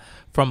saw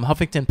from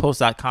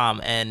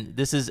HuffingtonPost.com, and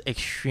this is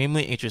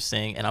extremely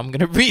interesting, and I'm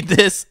going to read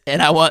this,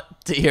 and I want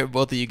to hear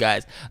both of you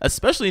guys,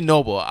 especially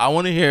Noble. I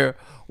want to hear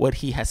what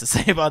he has to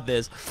say about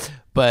this,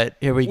 but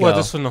here we go. What,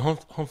 this from the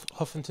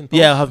Huffington Post?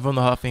 Yeah, from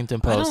the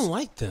Huffington Post. I don't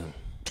like them.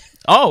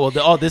 Oh,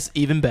 well, this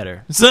even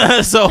better.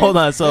 So hold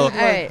on. So,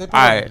 They put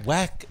out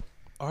whack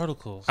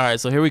articles. All right,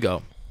 so here we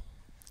go.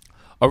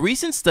 A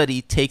recent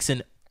study takes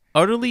an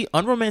utterly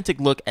unromantic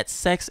look at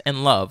sex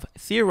and love,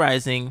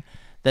 theorizing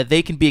that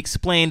they can be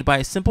explained by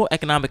a simple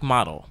economic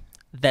model,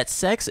 that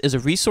sex is a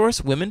resource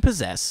women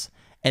possess,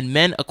 and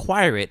men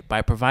acquire it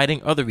by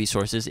providing other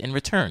resources in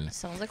return,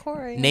 Sounds like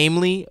horror.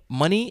 namely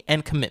money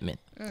and commitment.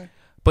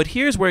 But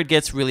here's where it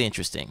gets really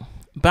interesting.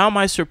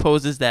 Baumeister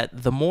poses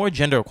that the more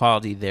gender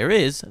equality there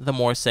is, the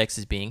more sex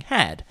is being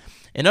had.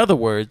 In other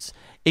words,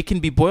 it can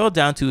be boiled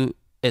down to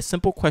a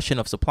simple question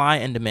of supply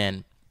and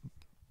demand,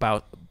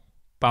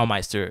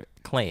 Baumeister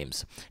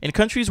claims. In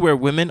countries where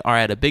women are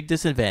at a big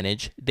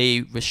disadvantage,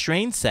 they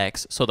restrain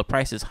sex so the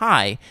price is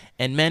high,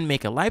 and men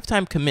make a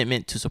lifetime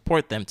commitment to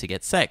support them to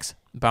get sex.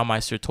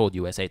 Baumeister told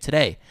USA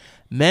Today,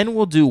 men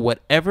will do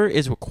whatever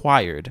is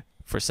required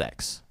for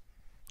sex.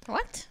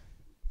 What?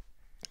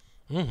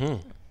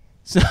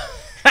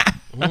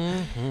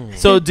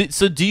 So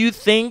do you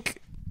think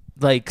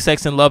like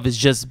sex and love is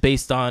just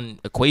based on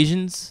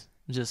equations?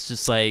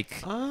 Just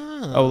like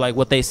like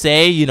what they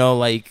say,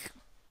 Like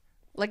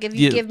if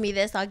you give me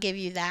this, I'll give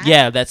you that.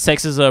 Yeah, that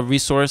sex is a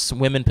resource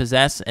women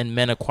possess and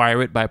men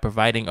acquire it by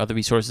providing other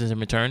resources in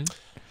return?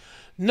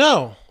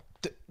 No.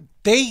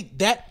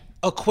 That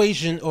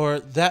equation or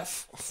that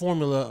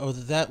formula or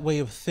that way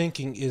of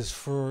thinking is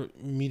for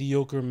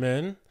mediocre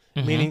men.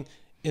 Meaning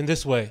in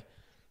this way,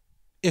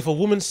 if a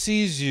woman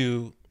sees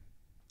you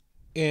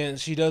and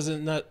she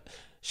doesn't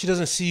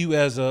see you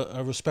as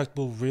a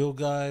respectable real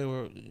guy,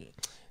 or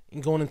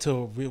going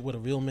into what a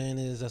real man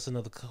is, that's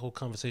another whole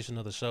conversation,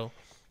 another show.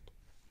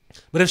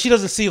 But if she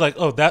doesn't see like,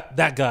 oh,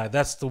 that guy,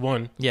 that's the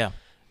one. Yeah.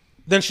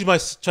 Then she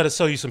might try to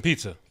sell you some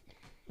pizza.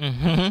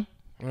 All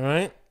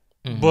right.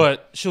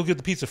 But she'll give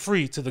the pizza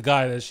free to the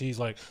guy that she's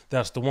like,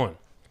 that's the one.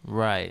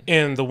 Right.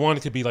 And the one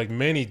could be like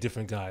many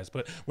different guys.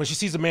 But when she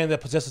sees a man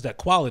that possesses that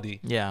quality,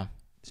 Yeah.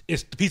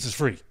 the pizza's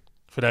free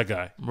for that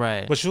guy.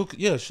 Right. But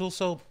she'll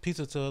sell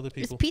pizza to other Is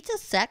people. pizza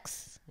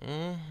sex?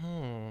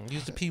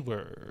 Use the P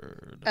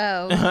word.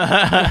 Oh.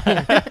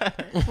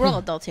 We're all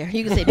adults here.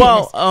 You can say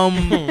Well,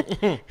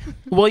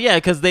 well, yeah,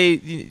 because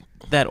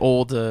that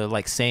old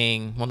like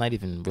saying, well, not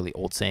even really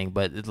old saying,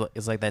 but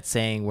it's like that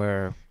saying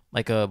where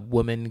like a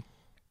woman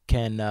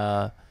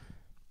can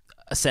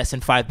assess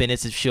in 5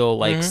 minutes if she'll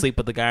like sleep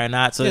with the guy or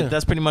not. So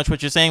that's pretty much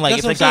what you're saying. Like,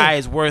 That's if the guy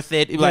is worth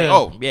it, you're like,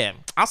 oh yeah,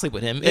 I'll sleep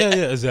with him.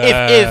 Yeah,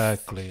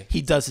 exactly. If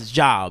he does his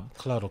job.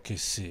 Claro que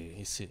sí.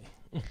 You see.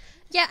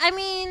 Yeah, I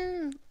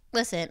mean,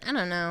 listen, I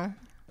don't know.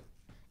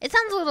 It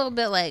sounds a little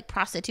bit like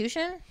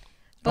prostitution,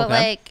 but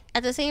like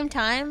at the same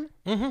time,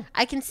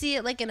 I can see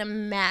it like in a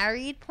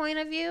married point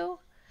of view.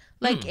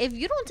 Like if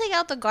you don't take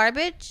out the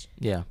garbage,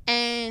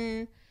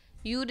 and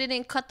you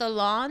didn't cut the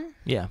lawn,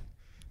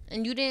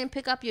 and you didn't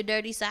pick up your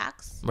dirty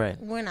socks, right?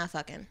 We're not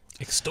fucking.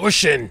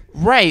 Extortion.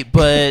 Right,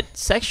 but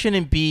sex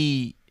shouldn't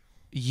be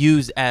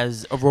used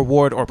as a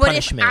reward or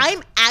punishment. But if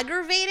I'm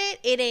aggravated,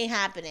 it ain't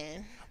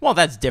happening. Well,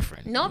 that's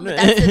different. No, but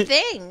that's the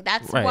thing.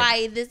 That's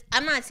why this.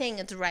 I'm not saying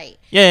it's right.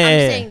 I'm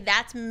saying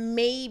that's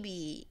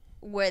maybe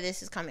where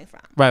this is coming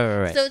from.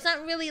 Right. So it's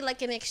not really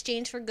like an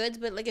exchange for goods,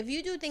 but like if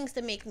you do things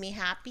to make me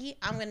happy,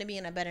 I'm gonna be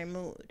in a better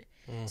mood.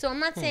 So I'm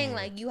not saying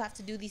like you have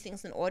to do these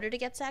things in order to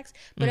get sex,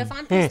 but if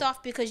I'm pissed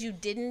off because you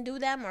didn't do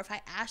them, or if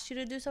I asked you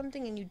to do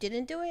something and you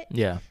didn't do it,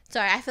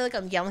 sorry, I feel like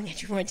I'm yelling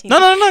at you, Martina.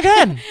 No, go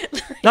ahead.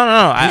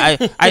 No.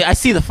 I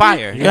see the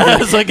fire.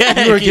 It's like,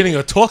 you were getting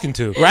a talking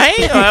to,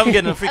 right? I'm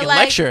getting a freaking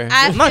lecture.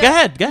 Go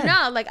ahead.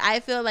 No, like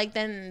I feel like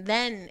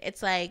then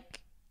it's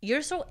like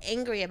you're so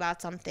angry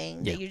about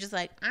something that you're just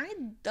like,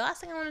 the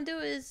last thing I want to do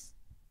is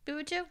be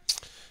with you.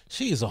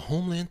 She is a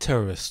homeland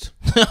terrorist.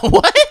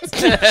 What?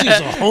 She's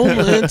a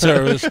homeland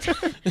terrorist.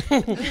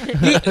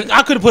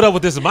 I could have put up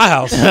with this in my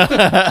house.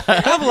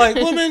 I'm like,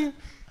 woman.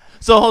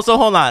 So hold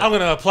on. I'm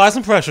gonna apply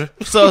some pressure.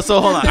 So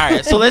hold on. All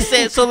right. So let's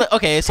say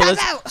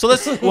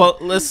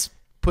let's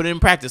put it in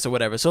practice or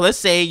whatever. So let's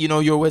say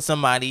you're with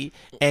somebody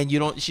and you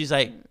don't. She's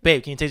like,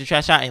 babe, can you take the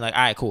trash out? And you're like,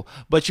 all right, cool.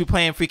 But you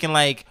playing freaking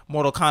like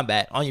Mortal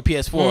Kombat on your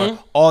PS4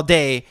 all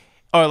day,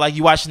 or like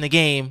you watching the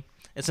game.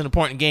 It's an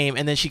important game,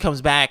 and then she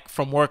comes back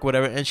from work, or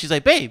whatever, and she's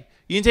like, "Babe,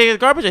 you didn't take the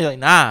garbage?" And you're like,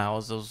 "Nah,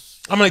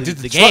 I'm like, did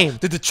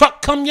the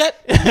truck come yet?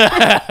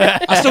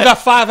 I still got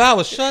 5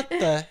 hours. Shut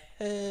the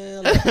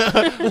hell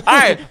up. All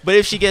right, but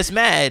if she gets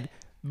mad,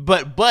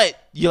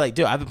 But you're like,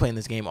 dude, I've been playing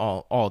this game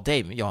all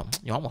day. Y'all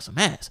want some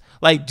ass.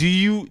 Like, do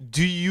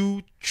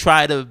you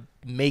try to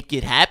make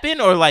it happen,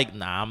 or like,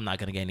 nah, I'm not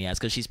gonna get any ass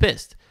because she's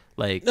pissed?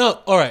 Like, no,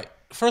 all right.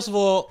 First of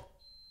all,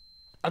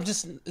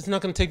 it's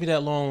not gonna take me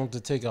that long to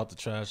take out the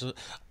trash.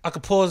 I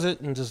could pause it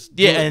and just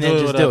do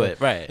it,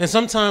 right? And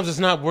sometimes it's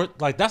not worth,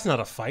 like, that's not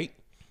a fight.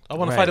 I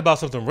want to fight about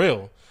something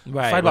real.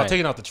 Fight about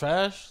taking out the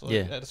trash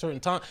at a certain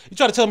time. You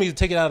try to tell me to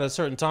take it out at a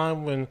certain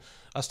time when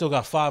I still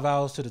got 5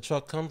 hours till the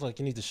truck comes. Like,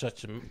 you need to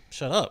shut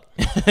up.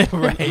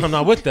 Right. I'm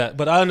not with that.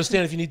 But I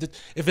understand if you need to.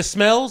 If it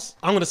smells,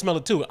 I'm gonna smell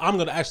it too. I'm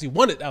gonna actually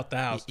want it out the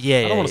house.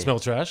 I don't want to smell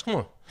trash. Come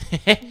on.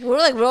 We're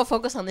like real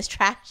focused on this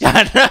trash.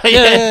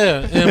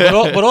 Yeah.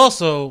 But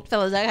also,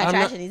 fellas, I got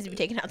trash that needs to be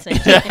taken out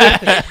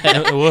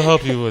tonight. We'll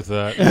help you with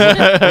that.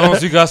 As long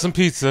as you got some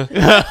pizza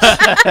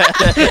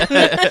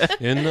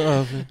in the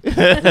oven.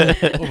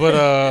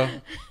 But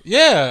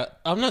yeah,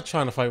 I'm not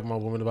trying to fight with my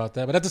woman about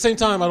that. But at the same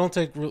time, I don't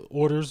take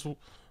orders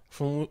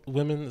from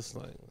women. It's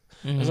like,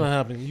 that's not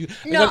happening. You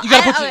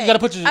gotta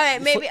put your. All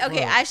right, maybe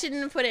okay. I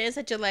shouldn't have put it in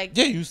such a like.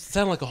 Yeah, you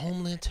sound like a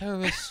homeland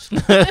terrorist.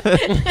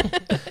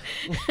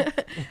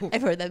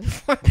 I've heard that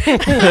before.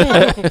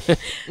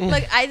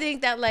 Like, I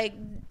think that, like,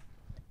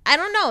 I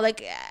don't know,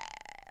 like,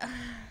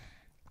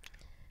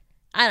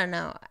 I don't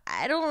know.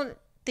 I don't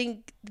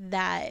think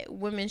that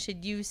women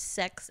should use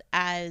sex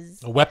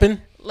as a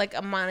weapon, like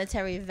a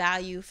monetary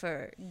value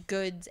for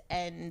goods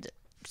and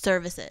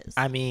services.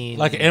 I mean,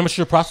 like an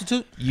amateur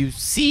prostitute. You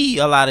see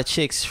a lot of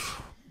chicks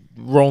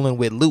rolling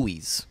with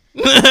Louis.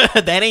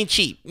 That ain't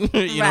cheap. You know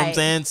what I'm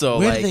saying? So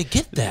where like, do they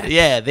get that?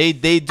 Yeah, they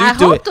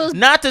do it.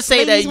 Not to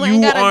say that you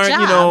aren't,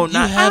 you know,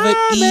 not have an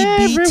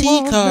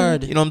EBT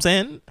card. You know what I'm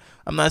saying?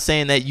 I'm not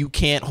saying that you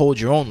can't hold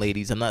your own,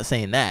 ladies. I'm not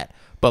saying that.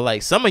 But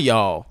like, some of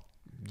y'all,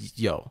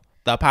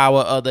 the power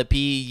of the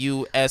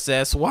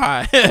PUSSY.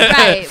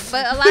 Right,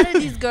 but a lot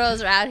of these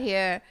girls are out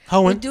here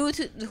with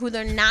dudes who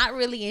they're not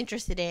really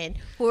interested in,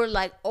 who are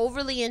like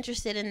overly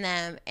interested in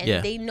them,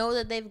 and they know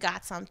that they've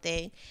got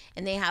something,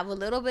 and they have a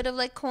little bit of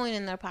like coin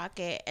in their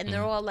pocket, and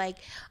they're all like,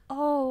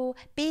 oh,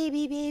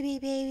 baby, baby,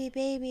 baby,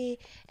 baby,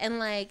 and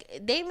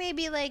like they may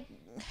be like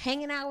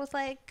hanging out with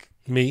like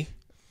me.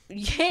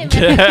 Yeah,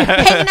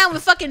 hanging out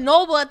with fucking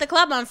Noble at the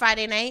club on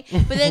Friday night,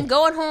 but then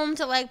going home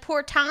to like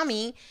poor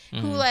Tommy,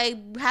 who like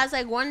has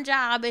like one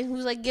job and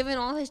who's like giving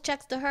all his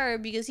checks to her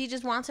because he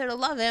just wants her to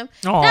love him.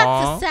 Aww.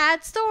 That's a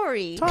sad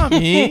story.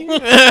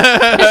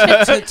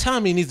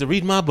 Tommy needs to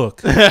read my book,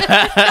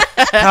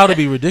 How to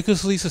Be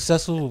Ridiculously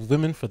Successful with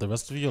Women for the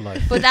Rest of Your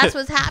Life. But that's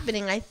what's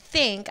happening. I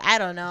think. I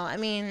don't know. I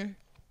mean,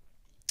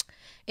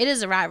 it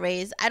is a rat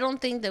race. I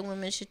don't think that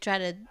women should try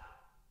to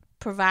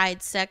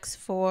provide sex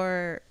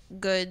for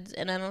goods,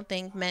 and I don't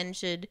think men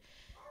should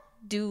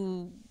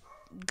do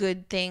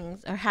good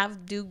things or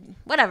do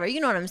whatever, you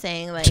know what I'm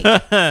saying, like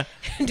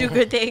do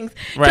good things.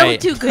 Right.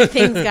 Don't do good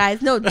things,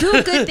 guys. No,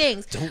 do good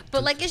things.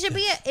 But like, it should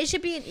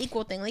be an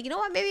equal thing. Like, you know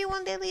what, maybe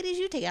one day, ladies,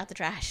 you take out the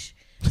trash.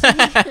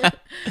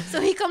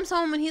 So he comes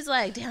home and he's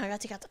like, damn, I gotta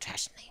take out the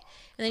trash tonight.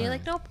 And then you're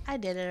like, nope, I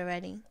did it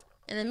already.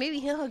 And then maybe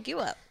he'll hook you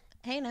up.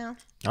 Hey, now.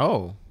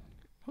 Oh,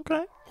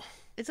 okay.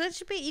 So it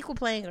should be equal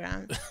playing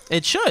ground.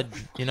 It should,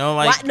 you know,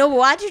 like. No, but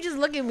why'd you just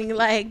look at me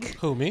like?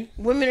 Who, me?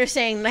 Women are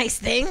saying nice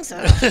things.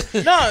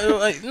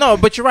 No,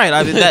 but you're right.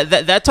 I mean,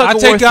 that tug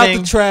of war thing. I take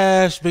out the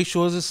trash. Make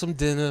sure there's some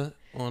dinner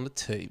on the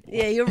table.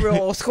 Yeah, you're real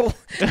old school.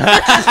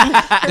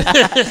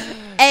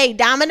 Hey,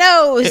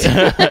 Domino's.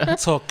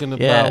 Talking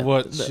about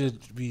what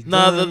should be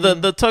done. No,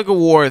 the tug of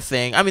war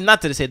thing. I mean,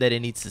 not to say that it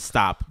needs to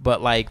stop,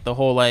 but like the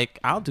whole like,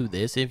 I'll do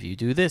this if you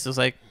do this. It's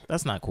like,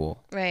 that's not cool.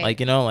 Right.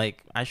 Like, you know,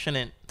 like I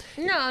shouldn't.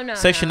 No.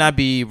 Sex should not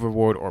be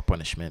reward or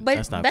punishment. But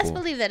that's not best cool.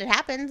 believe that it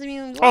happens. I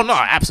mean, oh no,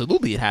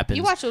 absolutely it happens.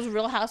 You watch those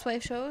Real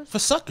Housewife shows? For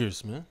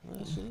suckers, man.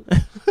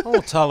 I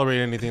won't tolerate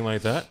anything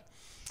like that.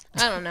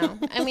 I don't know.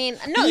 I mean,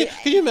 no.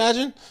 Can you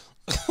imagine?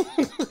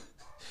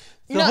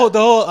 The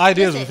whole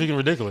idea is freaking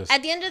ridiculous.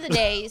 At the end of the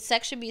day,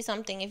 sex should be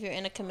something, if you're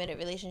in a committed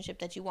relationship,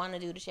 that you want to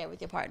do to share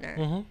with your partner.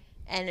 Mm-hmm.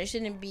 And it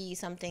shouldn't be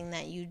something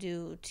that you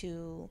do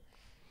to,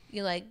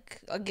 you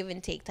like, a give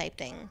and take type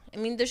thing. I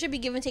mean, there should be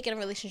give and take in a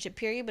relationship,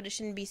 period, but it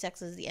shouldn't be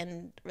sex as the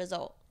end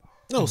result.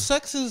 No,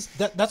 sex is,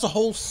 that's a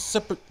whole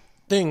separate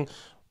thing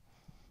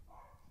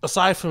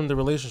aside from the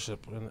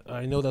relationship. And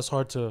I know that's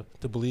hard to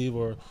believe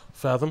or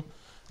fathom,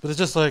 but it's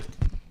just like,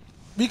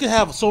 we could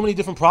have so many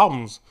different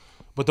problems,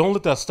 but don't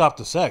let that stop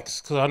the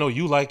sex. Because I know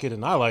you like it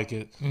and I like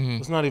it. Mm-hmm.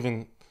 It's not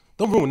even,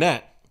 don't ruin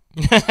that.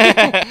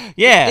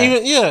 Yeah.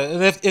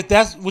 And if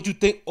that's what you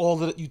think, all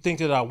that you think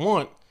that I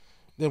want,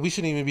 then we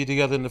shouldn't even be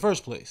together in the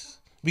first place.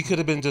 We could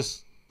have been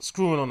just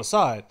screwing on the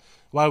side.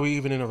 Why are we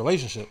even in a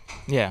relationship?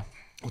 Yeah.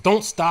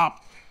 Don't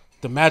stop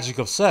the magic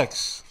of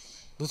sex.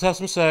 Let's have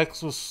some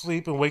sex, we'll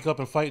sleep and wake up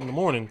and fight in the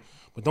morning.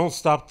 But don't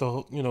stop the,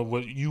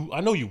 what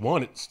I know you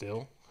want it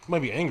still. You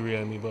might be angry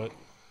at me, but,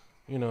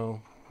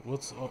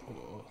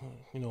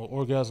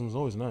 orgasm's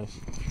always nice.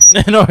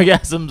 An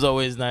orgasm's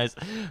always nice.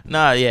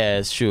 Nah, yeah,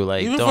 it's true.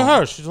 Like, even for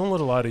her, she don't let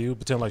her lie to you,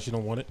 pretend like she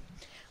don't want it.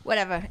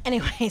 Whatever.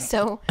 Anyway,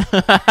 so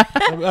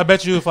I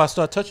bet you if I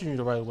start touching you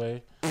the right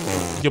way,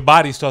 your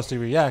body starts to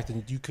react,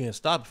 and you can't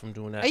stop it from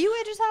doing that. Are you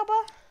Idris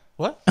Elba?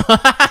 What?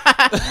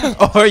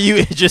 Or are you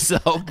Idris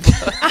Elba?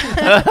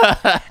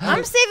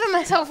 I'm saving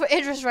myself for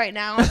Idris right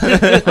now.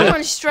 I'm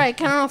on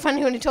strike. I don't know if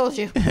anyone told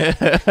you.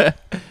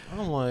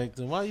 I'm like,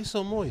 then why are you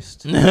so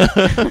moist?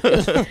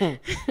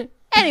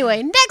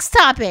 Anyway, next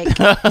topic.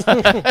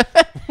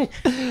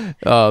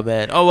 Oh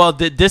man. Oh well.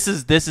 This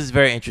is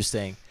very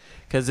interesting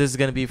because this is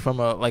gonna be from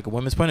a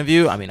women's point of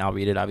view. I mean, I'll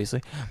read it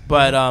obviously,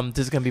 but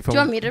this is gonna be from. Do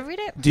you want me to read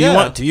it? Do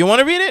you want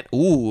to read it?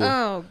 Ooh.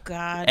 Oh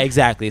God.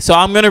 Exactly. So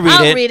I'm gonna read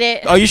it. I'll read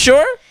it. Are you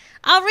sure?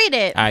 I'll read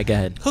it. All right, go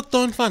ahead. Hooked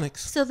on phonics.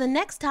 So the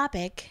next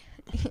topic.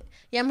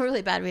 Yeah, I'm a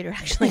really bad reader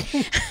actually.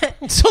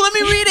 So let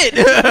me read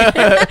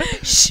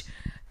it. Shh.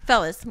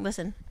 Fellas,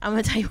 listen. I'm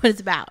going to tell you what it's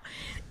about.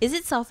 Is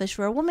it selfish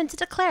for a woman to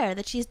declare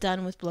that she's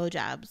done with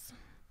blowjobs?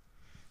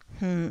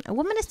 A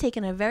woman has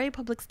taken a very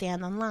public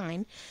stand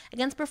online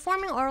against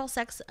performing oral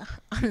sex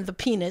on the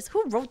penis.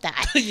 Who wrote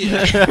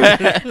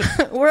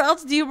that? Where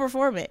else do you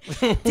perform it?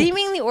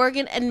 Deeming the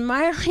organ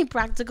admirably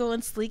practical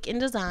and sleek in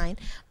design,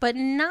 but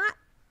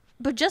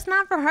just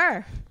not for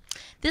her.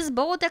 This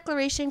bold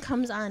declaration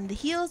comes on the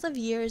heels of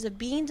years of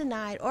being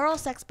denied oral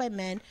sex by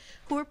men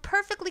who were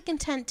perfectly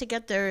content to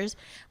get theirs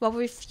while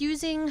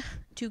refusing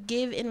to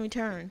give in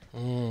return.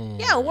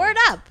 Yeah, word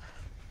up.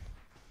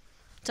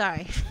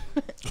 Sorry.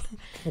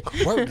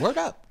 Word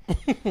up.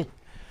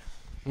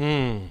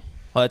 Well,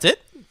 that's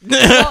it?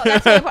 Oh,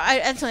 that's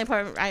the only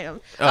part I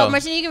know. Oh,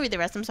 Martin, you can read the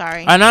rest. I'm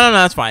sorry. No,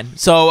 that's fine.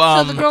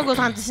 So the girl goes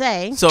on to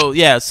say. So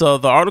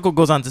the article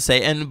goes on to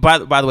say, and by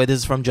the way, this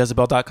is from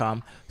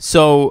Jezebel.com.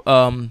 So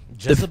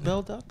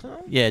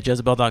Jezebel.com? Yeah,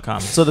 Jezebel.com.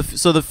 So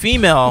the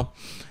female,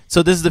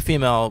 so this is the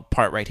female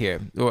part right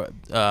here,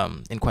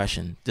 in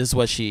question. This is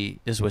what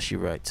she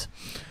writes.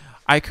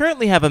 I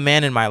currently have a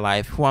man in my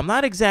life who I'm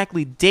not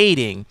exactly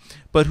dating,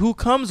 but who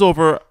comes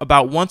over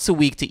about once a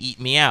week to eat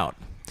me out.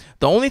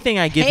 The only thing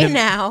I give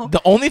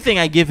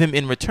him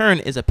in return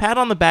is a pat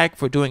on the back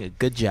for doing a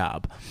good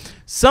job.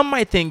 Some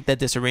might think that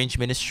this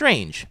arrangement is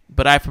strange,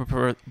 but I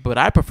prefer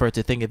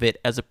to think of it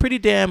as a pretty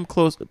damn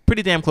close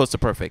to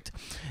perfect.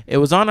 It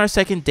was on our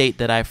second date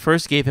that I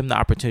first gave him the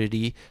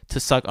opportunity to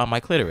suck on my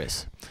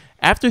clitoris.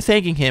 After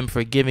thanking him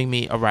for giving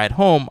me a ride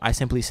home, I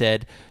simply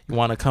said, "You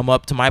want to come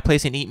up to my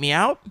place and eat me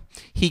out?"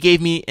 He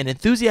gave me an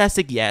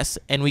enthusiastic yes,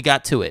 and we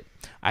got to it.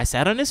 I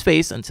sat on his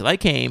face until I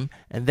came,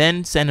 and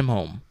then sent him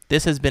home.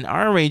 This has been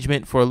our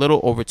arrangement for a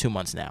little over 2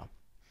 months now.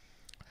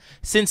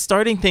 Since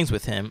starting things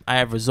with him, I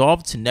have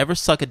resolved to never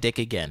suck a dick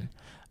again.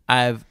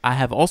 I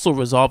have also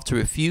resolved to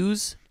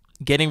refuse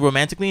getting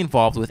romantically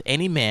involved with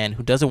any man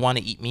who doesn't want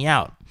to eat me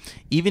out,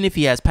 even if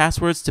he has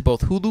passwords to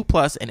both Hulu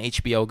Plus and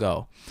HBO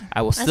Go.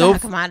 That's not a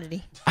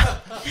commodity.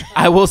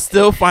 I will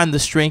still find the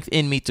strength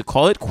in me to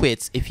call it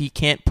quits if he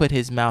can't put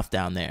his mouth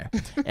down there.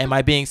 Am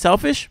I being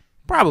selfish?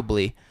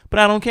 Probably, but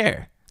I don't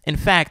care. In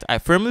fact, I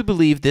firmly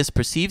believe this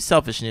perceived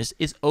selfishness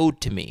is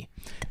owed to me.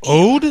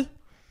 Owed?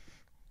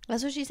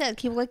 That's what she said.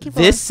 Keep going.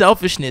 This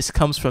selfishness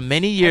comes from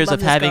many years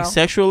of having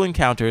sexual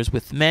encounters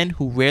with men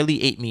who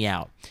rarely ate me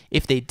out.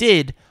 If they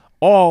did,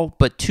 all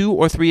but 2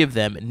 or 3 of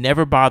them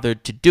never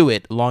bothered to do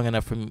it long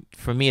enough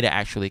for me to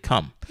actually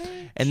come.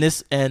 And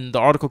the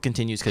article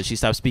continues because she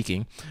stopped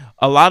speaking.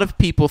 A lot of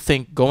people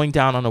think going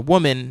down on a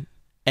woman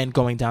and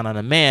going down on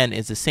a man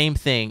is the same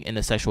thing in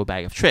a sexual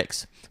bag of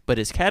tricks, but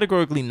it's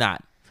categorically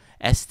not.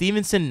 As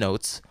Stevenson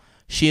notes,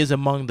 she is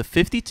among the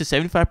 50 to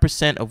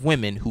 75% of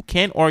women who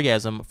can't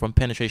orgasm from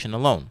penetration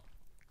alone.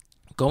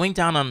 Going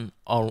down on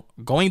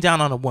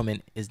a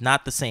woman is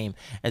not the same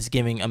as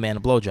giving a man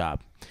a blowjob.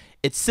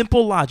 It's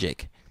simple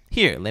logic.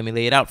 Here, let me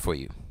lay it out for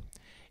you.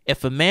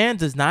 If a man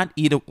doesn't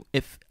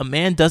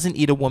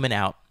eat a woman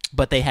out,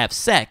 but they have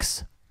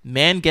sex,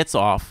 man gets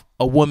off.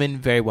 A woman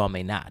very well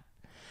may not.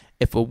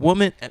 If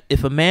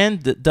a man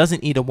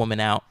doesn't eat a woman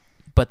out,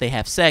 but they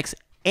have sex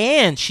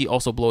and she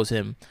also blows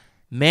him,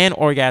 man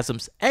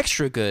orgasms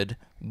extra good,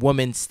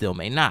 woman still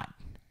may not.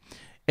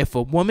 If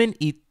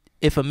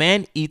a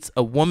man eats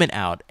a woman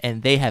out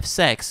and they have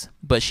sex,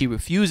 but she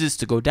refuses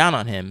to go down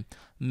on him,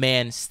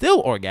 man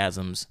still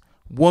orgasms,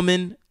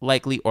 woman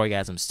likely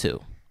orgasms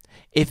too.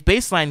 If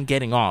baseline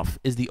getting off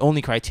is the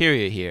only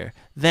criteria here,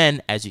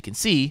 then, as you can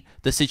see,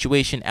 the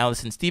situation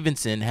Allison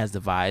Stevenson has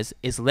devised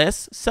is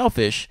less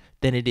selfish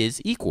than it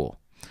is equal.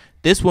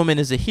 This woman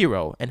is a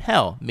hero, and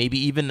hell, maybe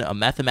even a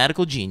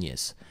mathematical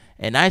genius.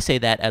 And I say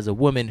that as a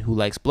woman who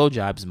likes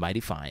blowjobs mighty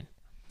fine.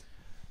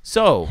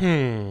 So,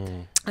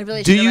 I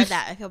really should have read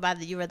that. I feel bad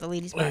that you read the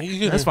ladies' part.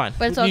 That's fine.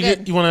 But it's all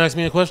good. You want to ask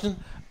me a question?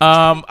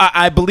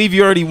 I believe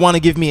you already want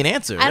to give me an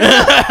answer. I don't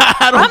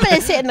know. I'm going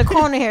to sit in the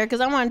corner here because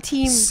I'm on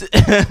team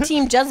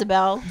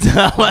Jezebel.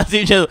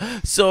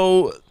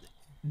 So,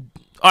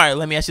 all right,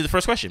 let me ask you the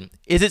first question.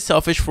 Is it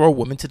selfish for a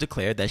woman to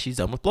declare that she's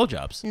done with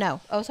blowjobs?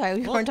 No. Oh,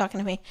 sorry. You weren't talking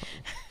to me.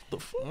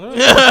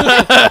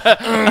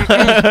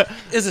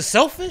 Is it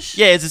selfish?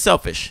 Yeah, is it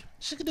selfish?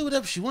 She can do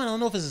whatever she wants. I don't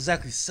know if it's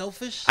exactly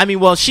selfish. I mean,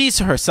 well, she's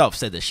herself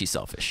said that she's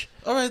selfish.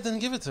 All right, then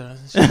give it to her.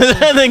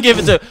 And then give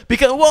it to her.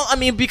 Because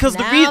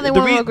Now they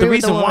won't agree the with the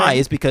reason why woman.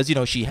 is because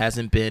she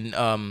hasn't been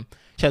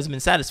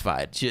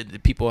satisfied.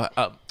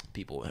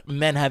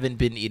 Men haven't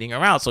been eating her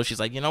out, so she's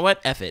like, you know what,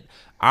 F it,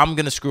 I'm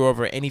gonna screw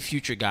over any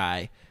future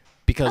guy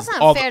because That's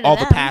not all fair the, to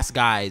them. past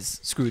guys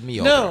screwed me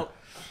over. No,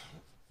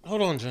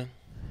 hold on, Jen.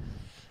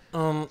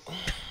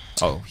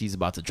 Oh, he's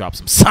about to drop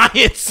some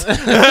science.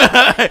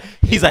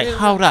 He's like,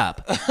 hold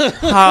up.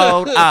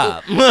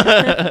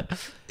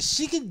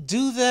 She can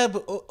do that,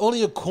 but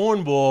only a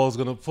cornball is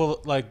gonna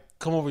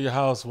come over your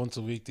house once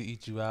a week to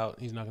eat you out.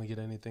 He's not gonna get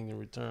anything in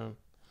return.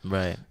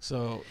 Right.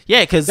 So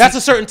yeah, because that's a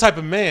certain type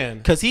of man.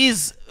 Because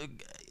he's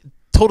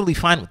totally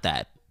fine with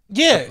that.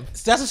 Yeah,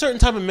 that's a certain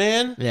type of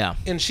man. Yeah.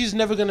 And she's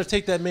never gonna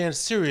take that man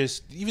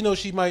serious, even though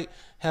she might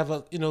have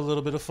a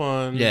little bit of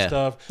fun and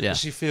stuff. Yeah. And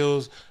she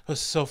feels her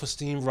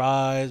self-esteem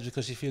rise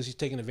because she feels she's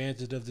taking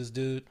advantage of this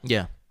dude.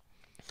 Yeah.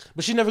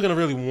 But she's never gonna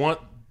really want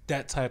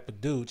that type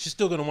of dude. She's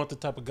still gonna want the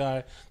type of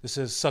guy that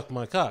says "suck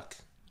my cock."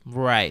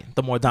 Right.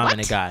 The more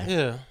dominant guy.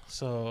 Yeah.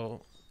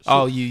 So.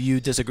 Oh, you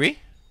disagree?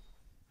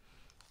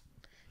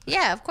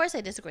 Yeah, of course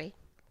I disagree.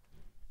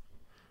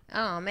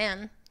 Oh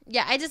man,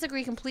 yeah, I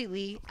disagree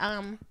completely.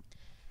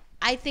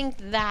 I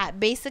think that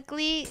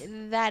basically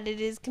that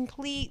it is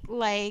complete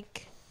rude.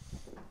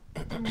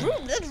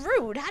 That's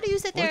rude. How do you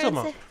sit there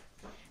and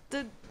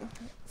say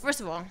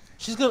first of all,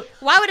 She's gonna.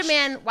 Why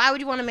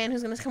would you want a man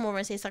who's gonna come over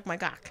and say "suck my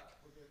cock"?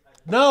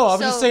 No, I'm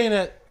just saying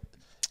that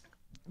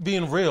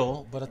being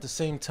real, but at the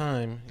same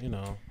time,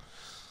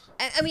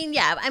 I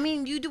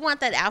mean, you do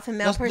want that alpha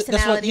male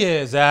personality.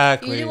 Yeah,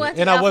 exactly. You do want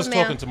And the I was alpha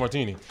male. talking to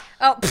Martini.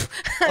 Oh,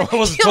 I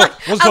wasn't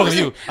talking to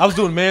you. I was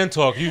doing man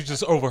talk. You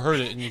just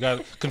overheard it and you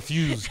got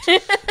confused. She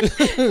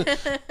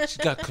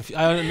got confused.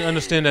 I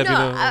understand that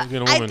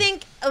being a woman. I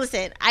think.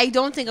 Listen, I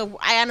don't think.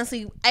 I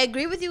honestly, I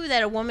agree with you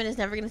that a woman is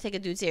never going to take a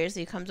dude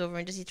seriously who comes over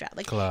and just eats her out.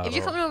 Like, if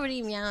you're coming over to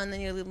eat me out and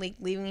then you're like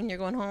leaving and you're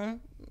going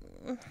home,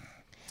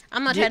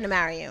 I'm not trying to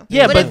marry you.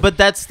 Yeah, but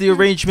that's the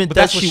arrangement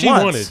that she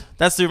wanted.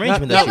 That's the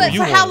arrangement that she wanted. Yeah,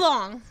 but for how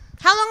long?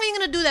 How long are you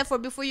gonna do that for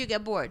before you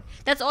get bored?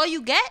 That's all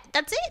you get?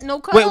 That's it?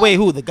 No cuddle? Wait,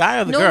 who? The guy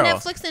or the girl? No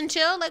Netflix and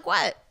chill? Like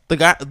what? The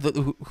guy,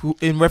 who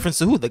in reference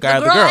to who? The guy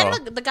or the girl?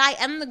 The guy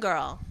and the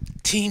girl.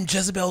 Team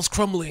Jezebel's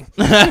crumbling.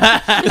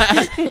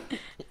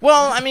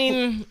 Well, I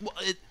mean,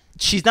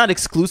 she's not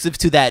exclusive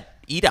to that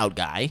eat out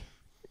guy,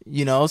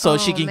 so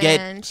she can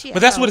get. But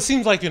that's what it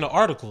seems like in the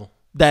article.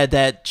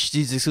 That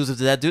she's exclusive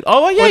to that dude.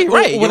 Oh, yeah, you're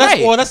right.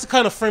 Well, that's the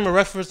kind of frame of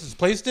reference it's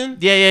placed in.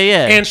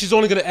 Yeah. And she's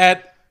only gonna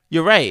add.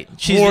 You're right.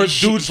 More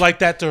dudes like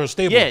that to her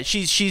stable. Yeah,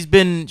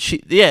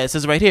 it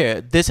says right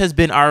here. This has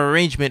been our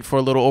arrangement for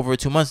a little over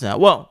 2 months now.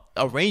 Well,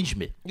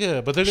 arrangement.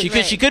 Yeah, but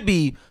she could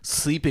be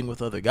sleeping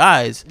with other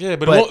guys. Yeah,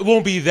 but it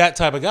won't be that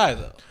type of guy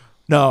though.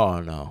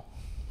 No.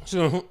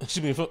 She'll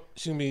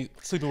be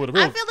sleeping with a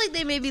real. I feel like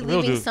they may be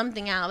leaving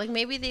something out. Like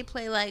maybe they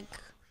play like.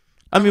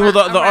 I mean,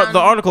 the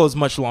article is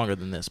much longer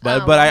than this,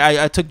 but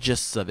I took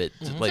gists of it.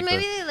 Mm-hmm. So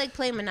maybe they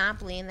play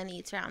Monopoly and then he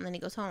eats her out and then he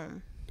goes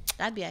home.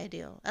 That'd be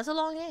ideal. That's a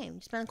long game.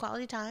 You spend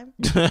quality time.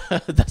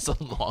 That's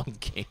a long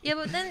game. Yeah,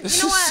 but then you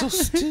know what? So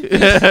stupid.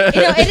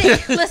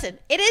 Listen,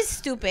 it is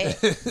stupid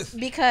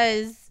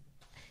because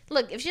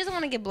look, if she doesn't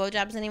want to get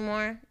blowjobs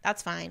anymore,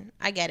 that's fine.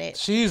 I get it.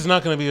 She's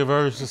not going to be a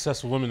very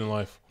successful woman in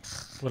life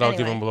without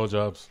giving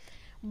blowjobs.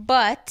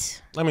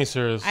 But I mean,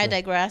 seriously. I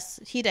digress.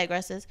 He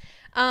digresses.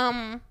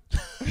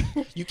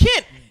 You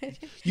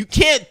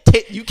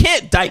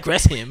can't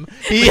digress him.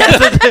 He has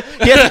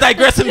to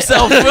digress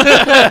himself. You've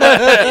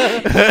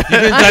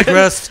been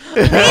digressed.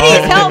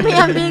 Ladies, help me!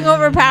 I'm being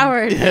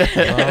overpowered.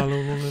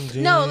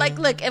 No,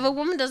 look, if a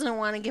woman doesn't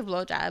want to give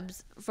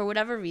blowjobs for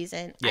whatever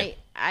reason,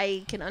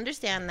 I can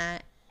understand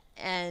that,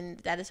 and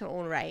that is her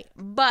own right.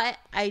 But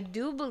I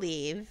do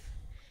believe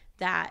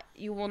that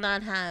you will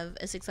not have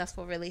a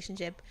successful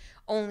relationship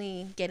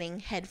only getting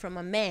head from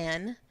a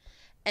man.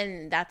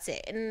 And that's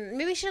it. And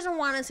maybe she doesn't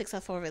want a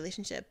successful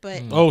relationship,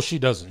 but she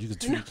doesn't. You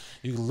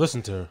can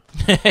listen to her.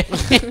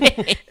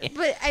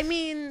 But I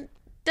mean,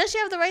 does she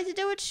have the right to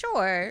do it?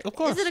 Sure. Of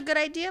course. Is it a good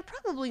idea?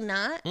 Probably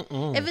not.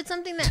 If it's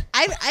something that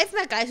I've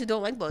met guys who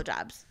don't like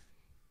blowjobs.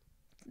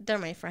 They're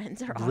my friends.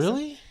 They're awesome.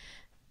 Really?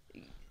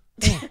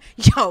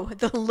 Yo,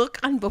 the look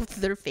on both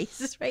of their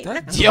faces right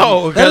now.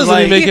 Yo, that doesn't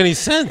even make any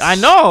sense. I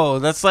know.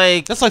 That's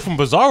like from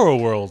Bizarro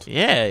World.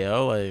 Yeah,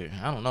 yo, I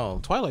don't know.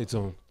 Twilight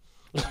Zone.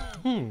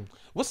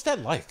 What's that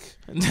like?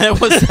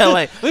 What's that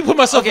like? Let me put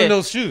myself in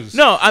those shoes.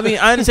 No, I mean,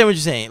 I understand what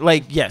you're saying.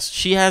 Like, yes,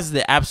 she has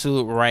the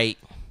absolute right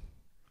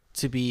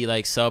to be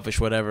like selfish,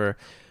 whatever.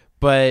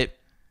 But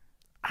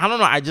I don't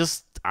know. I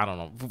don't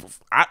know.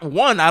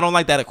 I don't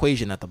like that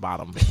equation at the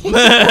bottom.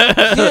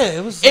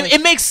 It was.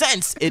 It makes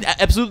sense. It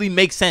absolutely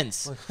makes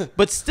sense.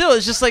 But still,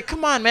 it's just like,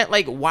 come on, man.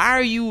 Like, why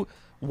are you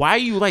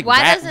like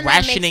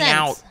rationing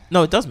out?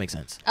 No, it does make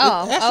sense.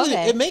 Oh, actually,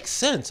 okay. it makes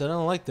sense. I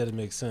don't like that it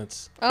makes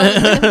sense.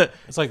 Oh,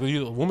 it's like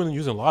a woman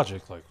using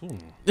logic. Like,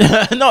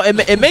 No,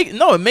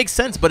 it makes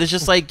sense. But it's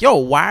just like, yo,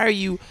 why are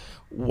you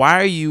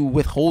why are you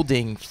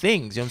withholding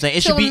things? You know what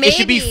I'm saying? So it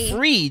should be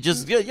free.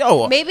 Just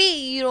yo. Maybe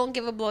you don't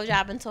give a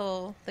blowjob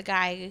until the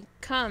guy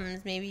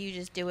comes. Maybe you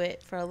just do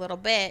it for a little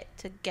bit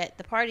to get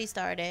the party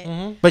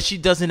started. But she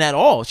doesn't at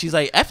all. She's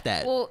like, F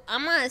that. Well,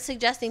 I'm not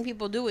suggesting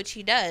people do what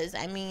she does.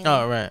 I mean,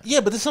 Oh, right. Yeah,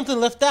 but there's something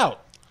left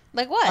out.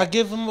 like what? I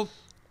give him a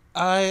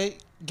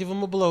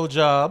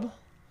blowjob.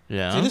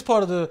 Yeah. See, this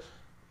part of the,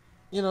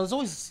 there's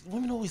always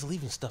women always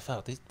leaving stuff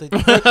out.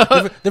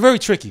 They're very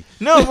tricky.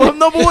 No, but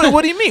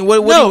what do you mean?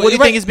 What do you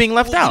think is being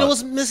left out? You know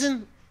what's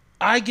missing?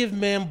 I give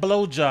man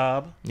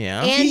blowjob.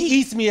 Yeah. And he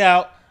eats me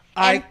out.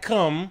 I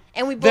come.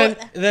 and we both.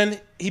 Then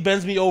he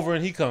bends me over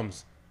and he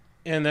comes,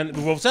 and then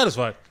we're both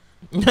satisfied.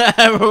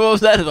 We're both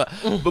satisfied.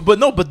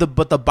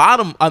 But the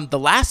bottom the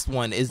last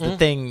one is the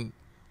thing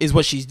is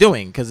what she's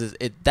doing because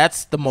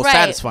that's the most Right.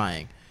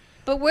 satisfying.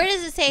 But where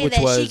does it say Which that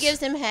she was- gives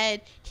him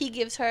head, he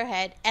gives her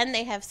head, and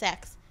they have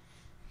sex?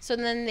 So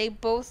then they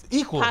both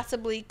Equal.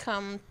 possibly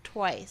come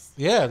twice.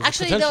 Yeah. there's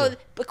Actually, potential. though,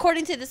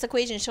 according to this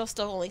equation, she'll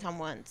still only come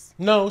once.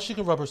 No, she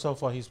can rub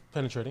herself while he's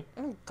penetrating.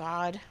 Oh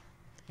God,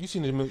 You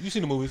seen the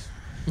movies?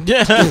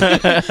 Yeah.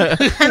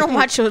 I don't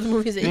watch those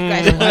movies that you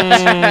guys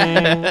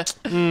watch.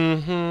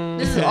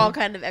 This is all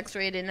kind of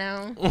X-rated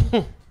now.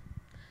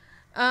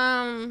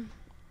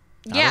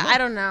 Yeah, I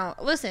don't know.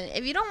 Listen,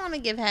 if you don't want to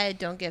give head,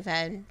 don't give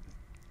head.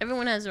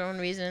 Everyone has their own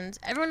reasons.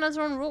 Everyone has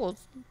their own rules.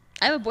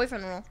 I have a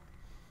boyfriend rule.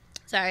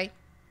 Sorry.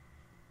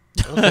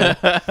 Okay.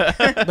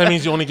 That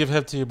means you only give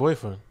head to your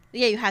boyfriend.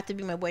 Yeah, you have to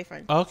be my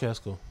boyfriend. Oh, okay, that's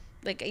cool.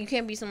 Like, you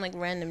can't be some, like,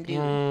 random dude.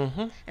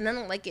 Mm-hmm. And I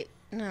don't like it.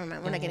 No, never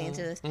mind. We're not getting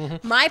into this.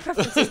 My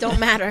preferences don't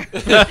matter.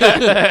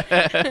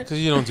 Because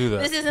you don't do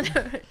that. This isn't...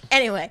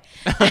 Anyway.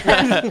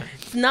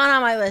 It's not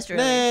on my list,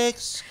 really.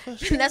 Next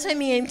question. That's why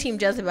me and Team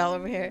Jezebel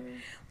over here.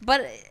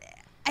 But,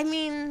 I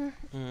mean,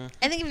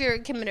 I think if you're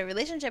in a committed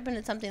relationship and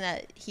it's something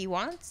that he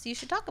wants, you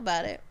should talk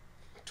about it.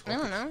 I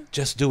don't know.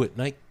 Just do it,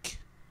 Nike.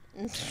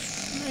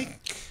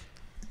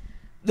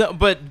 No,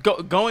 but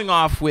going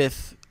off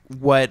with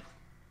what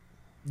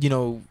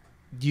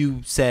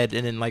you said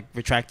and then like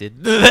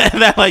retracted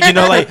that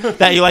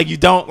you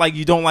don't like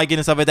it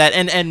and stuff like that,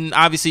 and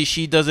obviously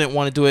she doesn't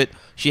want to do it.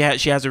 She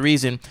has a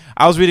reason.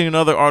 I was reading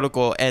another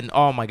article and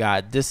oh my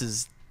God, this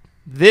is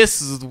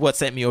what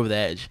sent me over the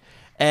edge,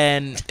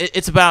 and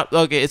it's about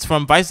it's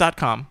from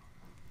Vice.com,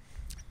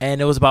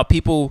 and it was about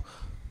people.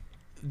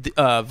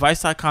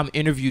 Vice.com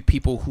interviewed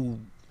people who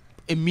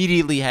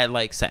immediately had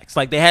like sex.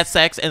 Like they had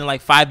sex and like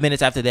 5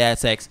 minutes after they had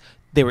sex,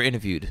 they were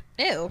interviewed.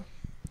 Ew. All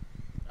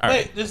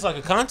right. Wait, this is like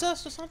a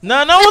contest or something?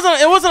 No,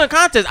 it wasn't a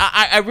contest.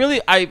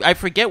 I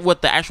forget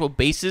what the actual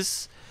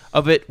basis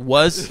of it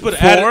was Put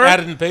for.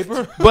 added in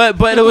paper? But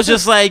it was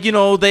just like,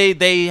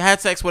 they had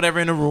sex, whatever,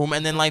 in a room,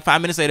 and then like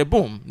 5 minutes later,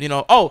 boom,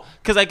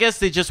 because I guess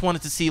they just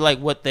wanted to see like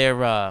what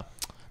their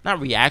not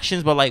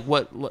reactions, but like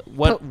what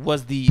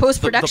was the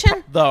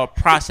post-production? the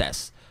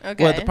process.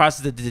 Okay. What the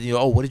process that did,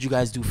 what did you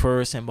guys do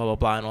first and blah blah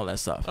blah and all that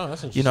stuff. Oh,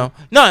 that's interesting.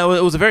 No,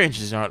 it was a very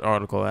interesting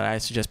article, and I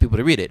suggest people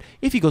to read it.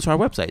 If you go to our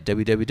website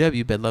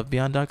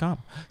www.bedlovebeyond.com,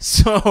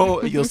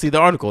 so you'll see the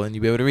article and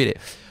you'll be able to read it.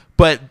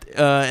 But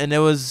and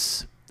there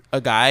was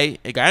a guy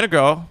and a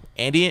girl,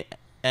 Andy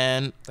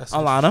and That's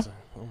Alana, interesting.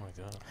 Oh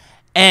my God.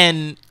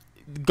 and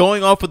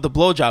going off with the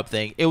blowjob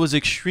thing, it was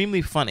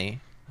extremely funny.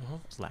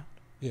 It's loud.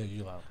 Yeah,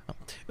 you loud.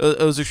 It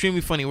was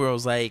extremely funny where it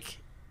was like.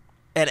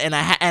 And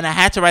I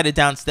had to write it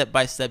down step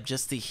by step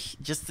just to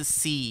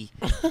see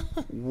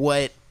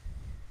what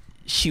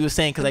she was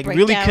saying because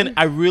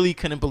I really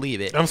couldn't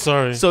believe it. I'm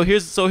sorry. So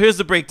here's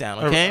the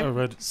breakdown. Okay. I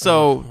read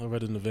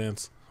it in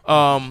advance.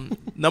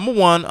 Number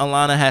one,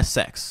 Alana has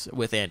sex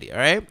with Andy. All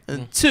right.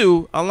 And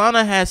two,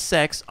 Alana has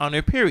sex on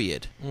her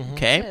period.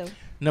 Okay. Ew.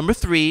 Number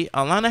three,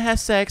 Alana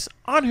has sex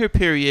on her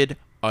period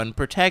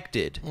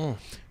unprotected.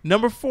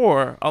 Number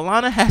four,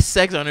 Alana has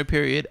sex on her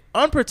period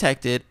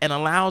unprotected and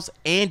allows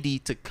Andy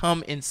to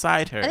come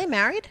inside her. Are they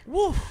married?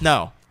 Woo.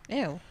 No.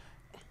 Ew.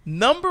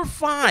 Number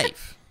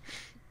five,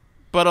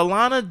 but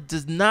Alana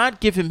does not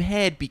give him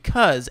head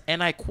because,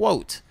 and I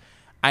quote,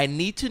 I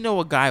need to know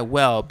a guy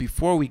well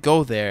before we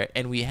go there,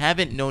 and we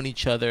haven't known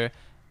each other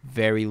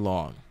very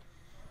long.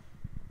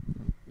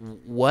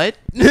 What?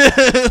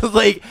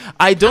 Like,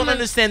 I don't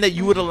understand that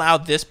you would allow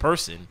this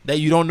person that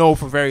you don't know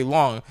for very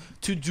long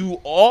to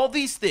do all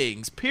these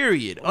things,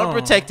 period,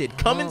 unprotected,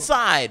 come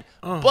inside,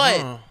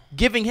 but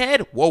giving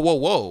head?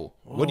 Whoa.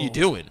 What are you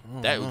doing?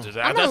 I'm going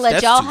to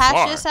let y'all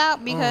hash this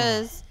out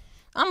because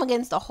I'm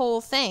against the whole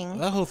thing.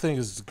 That whole thing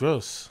is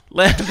gross.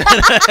 that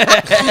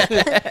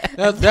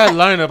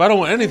lineup, I don't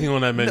want anything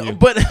on that menu. No,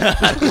 but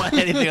I don't want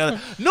anything on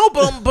that. No,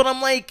 but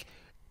I'm like,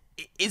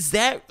 is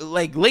that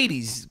like,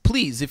 ladies,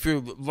 please, if you're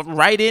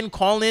write in,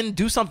 call in,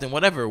 do something,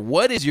 whatever.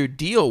 What is your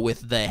deal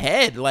with the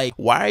head? Like,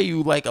 why are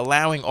you like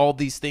allowing all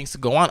these things to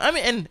go on? I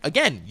mean, and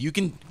again, you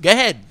can go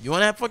ahead. You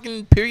want to have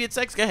fucking period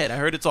sex? Go ahead. I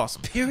heard it's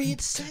awesome.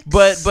 Period sex?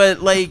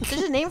 But like,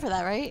 There's a name for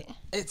that, right?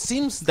 It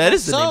seems that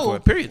is the name for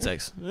it. Period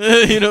sex.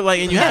 And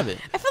you have it.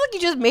 I feel like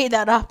you just made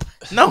that up.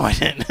 No, I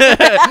didn't.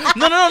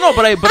 No.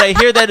 But I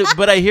hear that.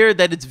 But I hear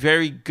that it's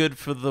very good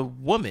for the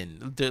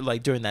woman,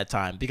 like during that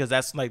time, because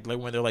that's like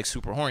when they're like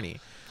super horny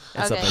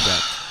and stuff like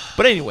that.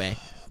 But anyway,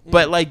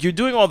 but like you're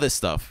doing all this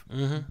stuff,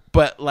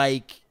 but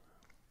like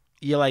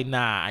you're like,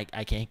 nah,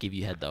 I can't give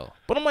you head though.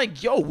 But I'm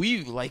like, yo,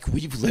 we've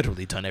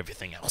literally done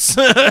everything else,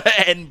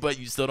 but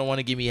you still don't want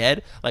to give me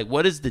head. Like,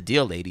 what is the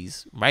deal,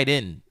 ladies? Write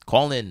in,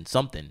 call in,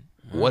 something.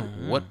 What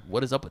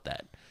is up with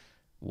that?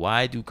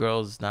 Why do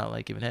girls not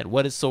like giving head?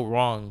 What is so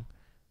wrong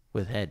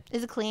with head?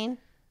 Is it clean?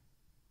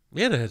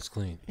 Yeah, the head's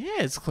clean.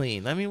 Yeah, it's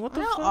clean. I mean, what the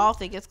I fuck? don't all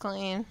think it's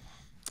clean.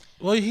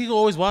 Well, he can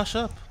always wash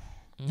up.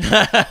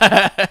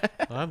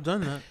 I've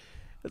done that.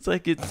 It's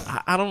like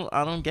I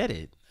don't get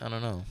it. I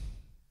don't know.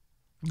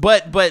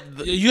 But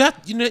you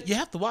have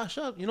to wash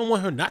up. You don't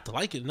want her not to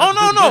like it. No.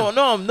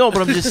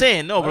 But I'm just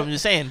saying.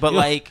 But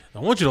like, I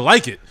want you to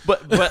like it.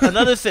 But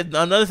another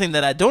thing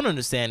that I don't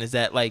understand is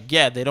that like,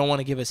 yeah, they don't want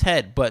to give us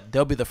head, but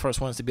they'll be the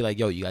first ones to be like,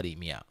 yo, you gotta eat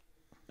me out.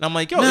 And I'm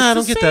like, yo, I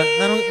don't get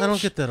that. I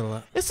don't get that a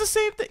lot. It's the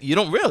same thing. You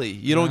don't really.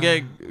 You don't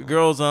get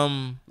girls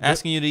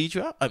asking you to eat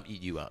you out.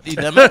 Eat you out. Eat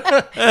them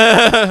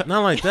out.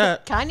 Not like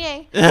that.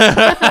 Kanye.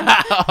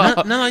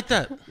 not like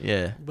that.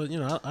 Yeah. But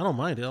I don't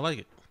mind it. I like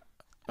it.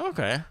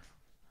 Okay.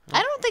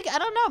 I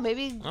don't know.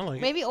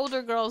 Maybe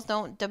older girls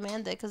don't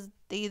demand it because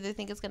they either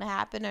think it's gonna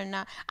happen or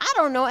not. I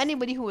don't know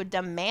anybody who would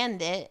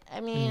demand it. I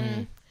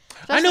mean,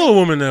 I know a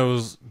woman that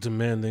was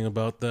demanding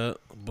about that,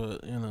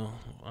 but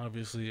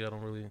obviously I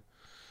don't really.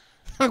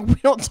 We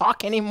don't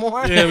talk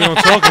anymore. Yeah, we don't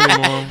talk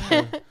anymore.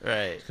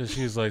 Right. Because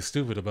she's like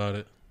stupid about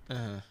it.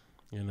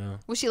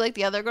 Was she like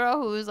the other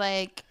girl who was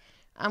like,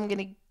 I'm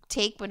gonna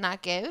take but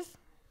not give?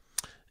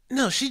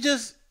 No,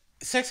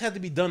 sex had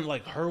to be done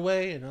like her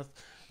way, and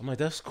I'm like,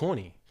 that's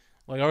corny.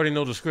 Like, I already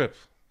know the script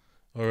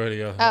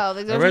already. I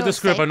read the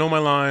script. I know my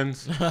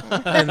lines,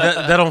 and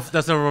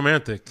that's not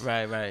romantic.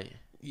 Right.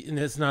 And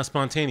it's not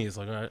spontaneous.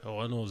 Like, I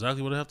know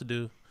exactly what I have to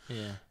do.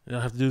 Yeah. I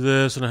have to do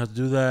this and I have to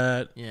do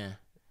that. Yeah.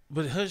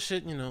 But her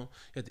shit, you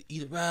have to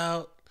eat her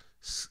out,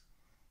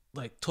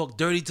 like talk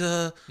dirty to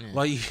her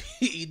while you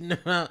eating her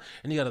out,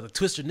 and you gotta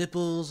twist her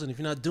nipples, and if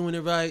you're not doing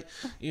it right,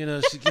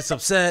 she gets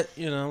upset.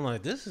 I'm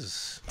like, this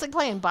is. It's like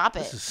playing Bop It.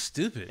 This is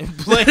stupid.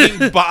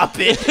 Playing Bop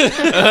It.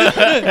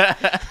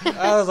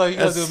 I was like, you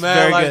gotta do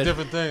mad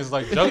different things.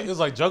 It's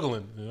like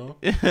juggling,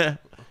 Yeah.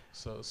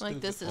 So it's like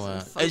stupid. this is.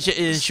 Wow. And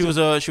she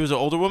was an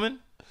older woman.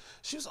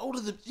 She was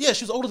older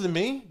than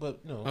me, but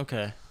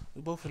Okay.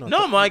 We're both in our in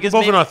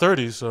our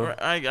 30s, so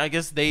I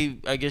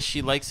guess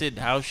she likes it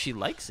how she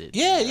likes it.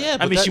 Yeah.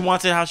 I mean, she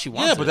wants it how she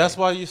wants it. Yeah, but that's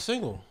why you're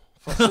single.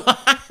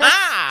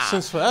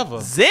 Since forever.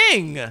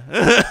 Zing.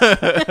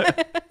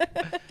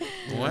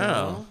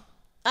 Wow.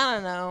 I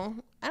don't know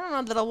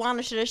that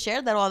Alana should have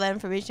shared all that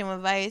information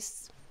with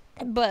Vice,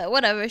 but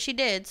whatever, she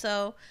did.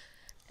 So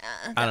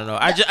I don't know.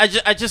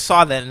 I just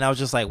saw that and I was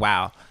just like,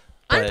 wow.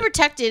 But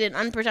unprotected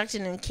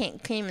and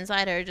came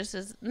inside her just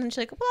as, and she's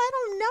like, well, I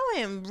don't know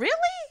him. Really?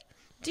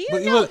 Do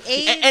you know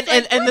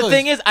AIDS? And the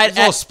thing is, it's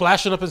all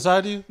splashing up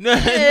inside you.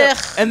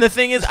 And the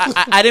thing is,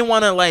 I didn't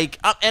want to like,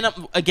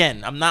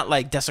 I'm not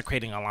like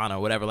desecrating Alana or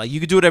whatever. Like, you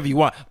could do whatever you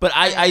want. But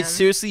I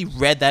seriously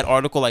read that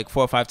article like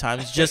 4 or 5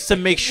 times just to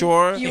make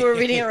sure you were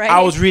reading it right.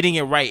 I was reading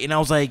it right, and I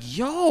was like,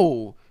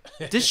 yo.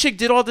 This chick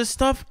did all this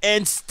stuff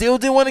and still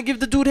didn't want to give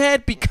the dude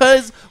head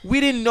because we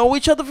didn't know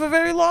each other for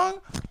very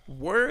long.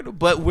 Word,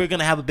 but we're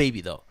gonna have a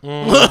baby though.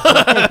 Well,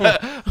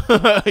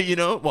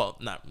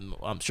 not.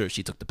 I'm sure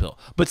she took the pill,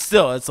 but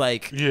still, it's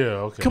like,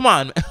 yeah, okay. Come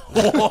on,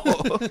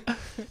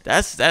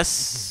 that's.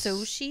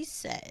 So she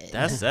said.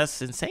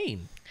 That's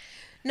insane.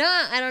 No,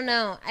 I don't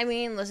know. I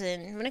mean,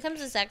 listen. When it comes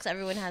to sex,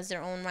 everyone has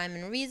their own rhyme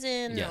and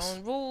reason, their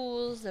own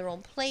rules, their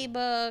own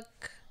playbook.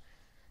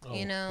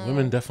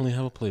 Women definitely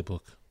have a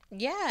playbook.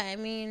 Yeah, I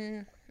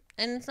mean,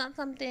 and it's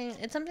something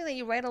that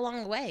you write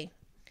along the way.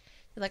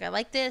 You're like, I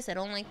like this, I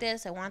don't like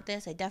this, I want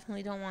this, I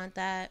definitely don't want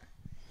that.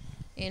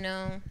 I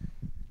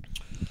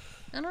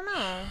don't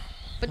know.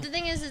 But the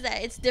thing is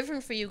that it's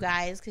different for you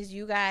guys because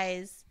you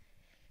guys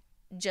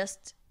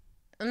just.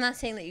 I'm not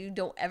saying that you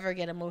don't ever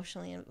get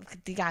emotionally.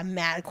 You got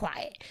mad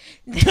quiet.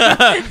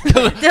 Because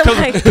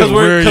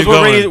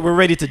we're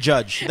ready to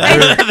judge.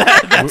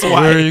 That's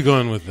why. Where are you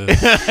going with this?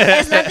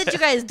 It's not that you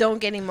guys don't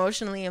get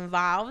emotionally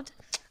involved,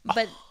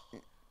 but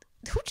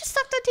who just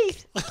sucked their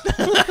teeth?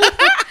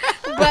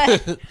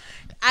 But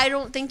I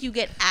don't think you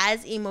get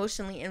as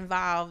emotionally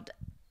involved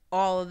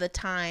all of the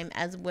time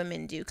as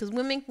women do. Because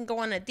women can go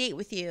on a date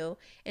with you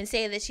and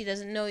say that she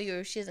doesn't know you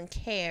or she doesn't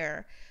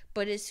care.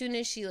 But as soon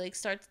as she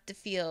starts to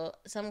feel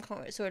some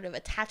sort of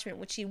attachment,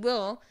 which she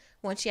will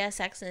once she has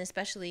sex, and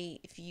especially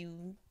if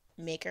you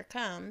make her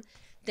come,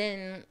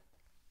 then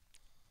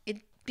it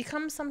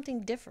becomes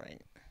something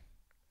different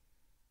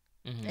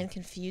and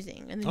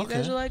confusing. And then you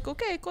guys are like,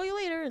 okay, call you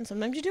later. And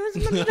sometimes you do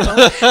and sometimes you don't.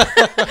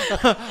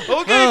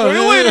 Okay, call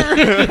you later.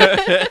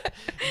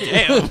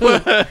 Damn.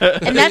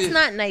 And that's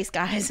not nice,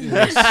 guys.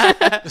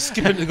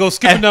 Skipping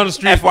down the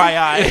street.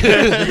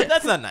 FYI.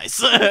 That's not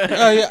nice.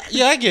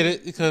 Yeah, I get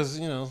it because,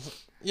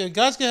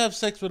 guys can have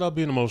sex without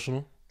being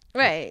emotional.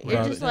 Right. You're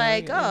Without just it.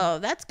 like, Yeah. oh,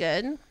 that's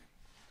good.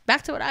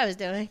 Back to what I was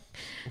doing.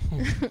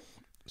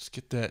 Let's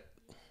get that.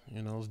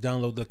 Let's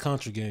download the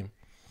Contra game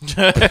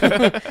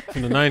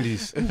from the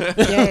 90s.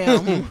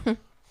 Damn.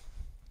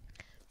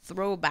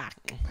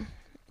 Throwback.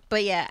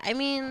 But yeah, I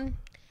mean,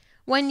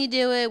 when you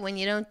do it, when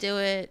you don't do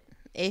it,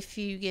 if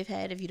you give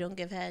head, if you don't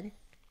give head.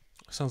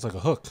 Sounds like a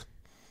hook.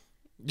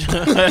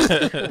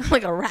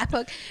 Like a rap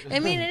hook. I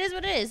mean, it is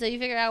what it is. So you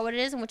figure out what it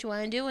is and what you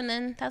want to do, and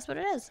then that's what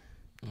it is.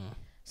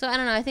 So I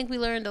don't know. I think we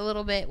learned a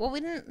little bit. Well, we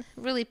didn't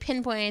really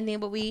pinpoint anything,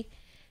 but we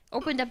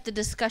opened up the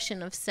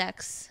discussion of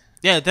sex.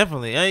 Yeah,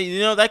 definitely.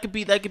 That could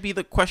be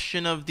the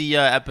question of the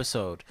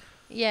episode.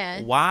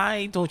 Yeah.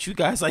 Why don't you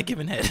guys like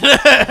giving head?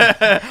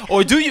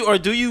 or do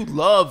you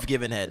love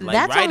giving head? Like,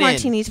 that's what write in.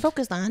 Martini's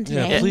focused on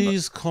today. Yeah,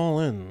 please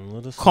call in.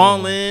 Let us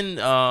Call know. in,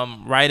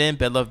 write in,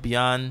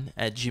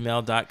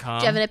 bedlovebeyond@gmail.com.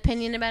 Do you have an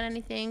opinion about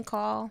anything?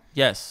 Call.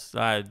 Yes,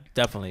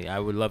 definitely. I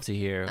would love to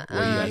hear what you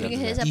guys you have can to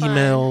hit say. us up on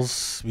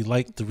Emails. We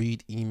like to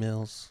read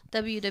emails.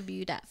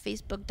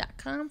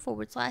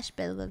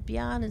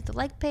 www.facebook.com/bedlovebeyond is the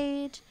like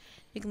page.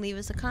 You can leave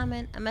us a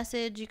comment, a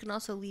message. You can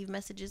also leave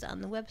messages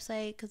on the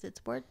website because it's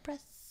WordPress.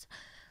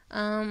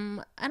 I don't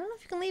know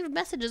if you can leave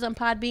messages on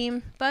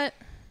Podbeam, but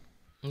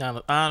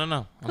No, I don't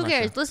know. I'm who not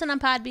cares? sure. Listen on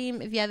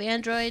Podbeam if you have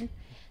Android,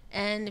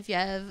 and if you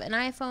have an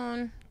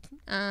iPhone,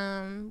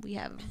 we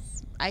have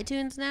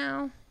iTunes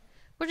now.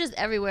 We're just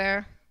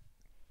everywhere.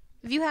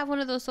 If you have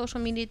one of those social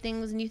media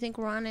things and you think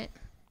we're on it,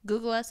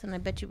 Google us, and I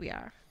bet you we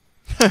are.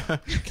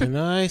 Can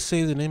I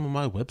say the name of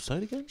my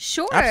website again?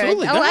 Sure.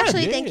 Absolutely. Oh, Go ahead.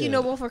 actually, thank you, Yeah.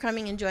 Noble, for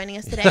coming and joining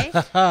us today.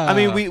 I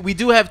mean, we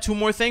do have two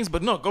more things,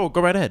 but no, go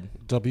right ahead.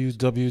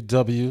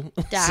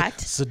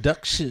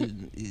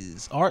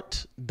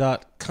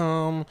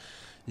 www.seductionisart.com.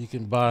 You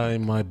can buy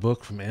my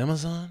book from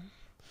Amazon.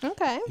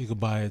 Okay. You can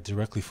buy it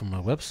directly from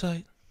my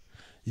website.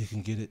 You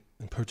can get it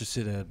and purchase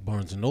it at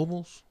Barnes &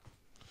 Noble's.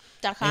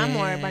 .com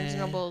or Barnes &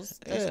 Noble's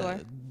store?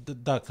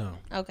 .com.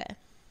 Okay.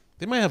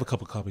 They might have a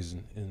couple copies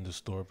in the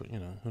store, but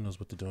who knows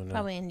what they're doing now.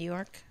 Probably in New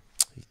York.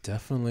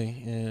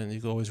 Definitely. And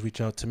you can always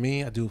reach out to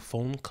me. I do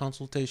phone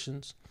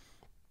consultations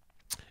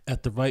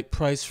at the right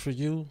price for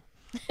you.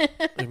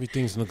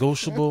 Everything's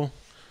negotiable.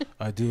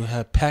 I do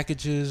have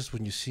packages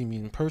when you see me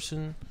in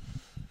person.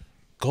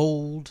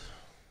 Gold.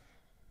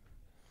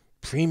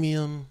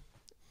 Premium.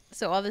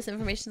 So all this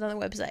information is on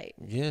the website.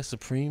 Yeah,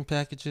 Supreme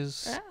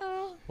packages.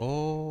 Uh-oh.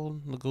 All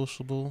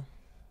negotiable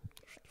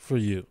for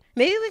you.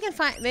 Maybe we can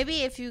find.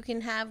 Maybe if you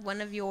can have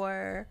one of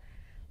your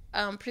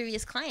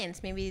previous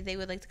clients, maybe they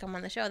would like to come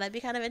on the show. That'd be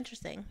kind of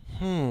interesting.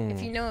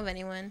 If you know of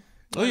anyone.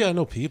 Oh yeah, I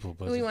know people,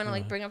 but Who we want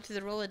to bring up to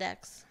the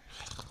Rolodex.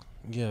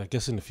 yeah, I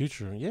guess in the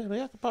future. Yeah, I can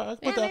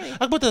maybe.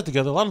 put that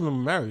together. A lot of them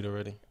are married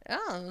already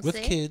Oh, with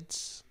see?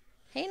 kids,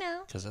 Hey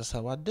now. because that's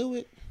how I do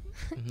it.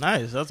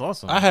 Nice, that's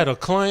awesome. I had a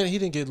client. He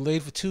didn't get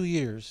laid for 2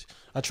 years.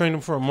 I trained him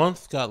for a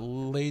month. Got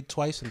laid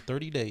twice in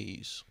 30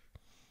 days.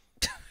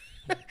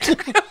 I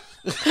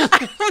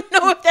don't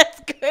know if that's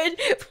good,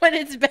 but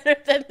it's better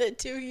than the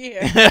 2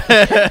 years.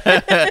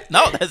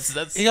 No,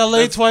 that's He got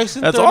laid twice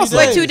in that's 30 awesome.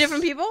 days. Like two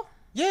different people?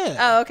 Yeah.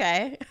 Oh,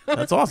 okay.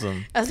 that's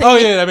awesome. I was Oh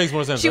thinking- yeah, that makes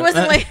more sense. She right?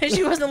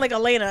 wasn't like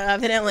Elena,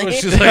 evidently.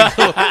 She's like,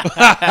 did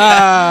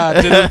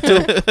it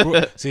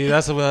too. See,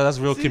 that's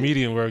real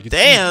comedian work. You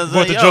Damn,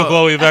 brought the yo. joke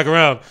all the way back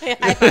around.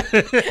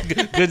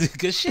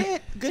 good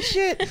shit.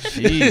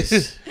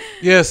 Jeez.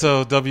 Yeah,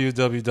 so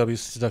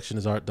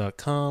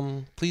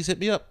www.seductionisart.com. Please hit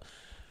me up.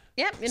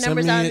 Yep, your Send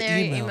number's me on an there.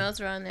 Your email.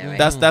 emails are on there,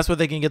 right? That's where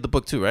they can get the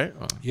book too, right?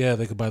 Oh. Yeah,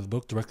 they could buy the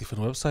book directly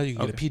from the website. You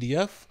can get a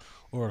PDF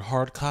or a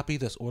hard copy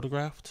that's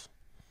autographed.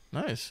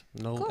 Nice.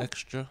 No Cool.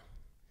 extra.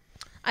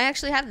 I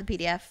actually have the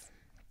PDF.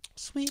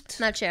 Sweet.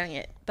 Not sharing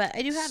it, but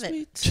I do have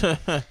it. Sweet.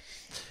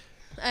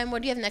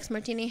 What do you have next,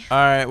 Martini? All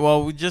right.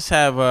 Well, we just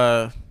have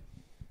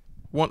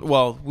one.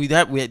 Well, we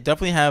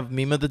definitely have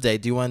meme of the day.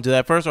 Do you want to do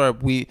that first, or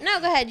we? No,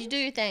 go ahead. You do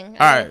your thing.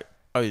 All right.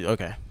 Oh,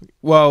 okay.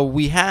 Well,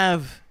 we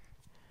have,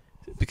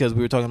 because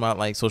we were talking about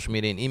like social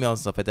media and emails and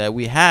stuff like that.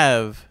 We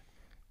have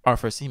our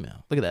first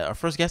email. Look at that. Our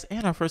first guest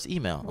and our first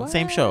email on the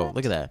same show. What?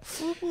 Look at that.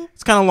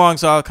 It's kind of long,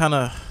 so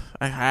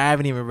I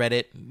haven't even read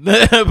it.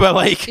 But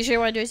like, You sure you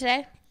want to do it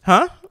today?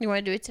 huh? You want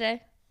to do it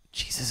today?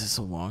 Jesus, it's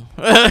so long.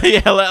 Let's do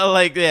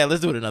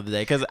it another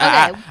day because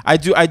I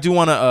do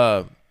want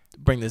to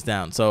bring this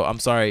down. So I'm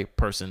sorry,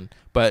 person,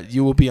 but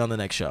you will be on the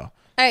next show.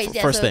 All right.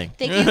 Yeah, First so thing.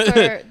 Thank you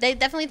for. They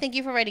definitely thank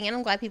you for writing in.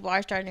 I'm glad people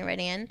are starting to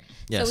write in.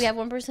 Yes. So we have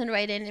one person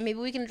write in, and maybe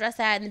we can address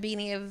that in the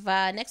beginning of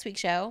next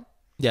week's show.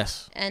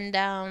 Yes.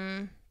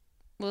 And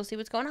we'll see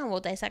what's going on.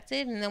 We'll dissect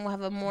it, and then we'll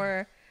have a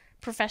more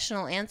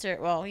professional answer.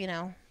 Well,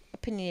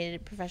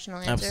 opinionated professional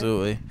answer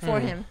Absolutely. for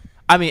him.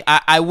 I mean,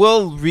 I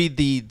will read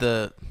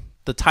the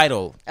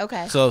title.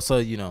 Okay. So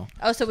you know.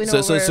 Oh, so we know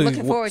what we're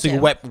looking forward so to.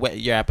 you whet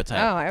your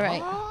appetite. Oh, all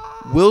right.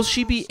 Will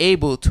she be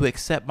able to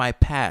accept my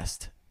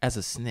past as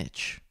a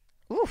snitch?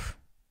 Oof.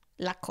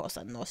 La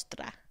cosa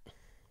nostra.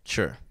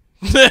 Sure.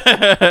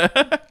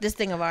 This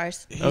thing of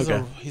ours. He's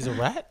Okay. he's a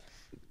rat?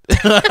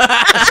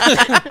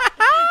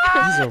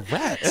 These are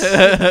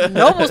rats.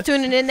 Noble's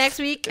tuning in next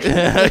week.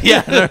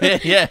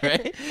 Yeah,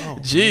 right. Oh,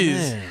 Jeez.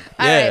 man.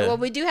 All Yeah. right. Well,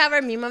 we do have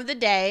our meme of the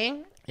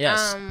day.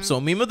 Yes.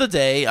 So meme of the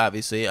day,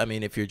 obviously, I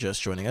mean, if you're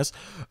just joining us,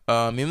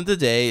 meme of the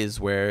day is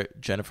where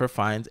Jennifer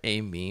finds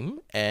a meme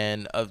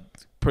and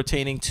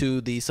pertaining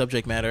to the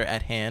subject matter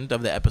at hand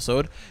of the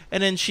episode,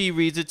 and then she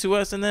reads it to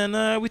us, and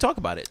then we talk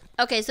about it.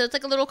 Okay, so it's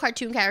like a little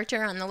cartoon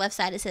character. On the left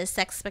side, it says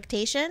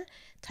 "SEXpectation."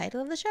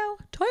 Title of the show.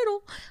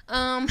 Title.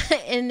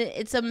 And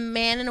it's a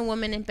man and a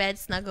woman in bed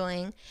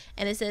snuggling,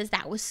 and it says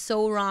that was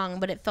so wrong,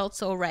 but it felt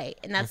so right,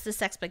 and that's the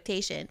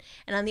sexpectation.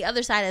 And on the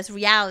other side is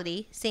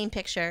reality. Same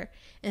picture,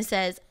 and it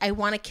says I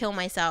want to kill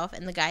myself,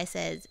 and the guy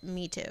says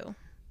me too.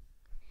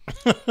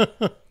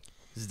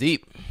 It's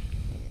deep.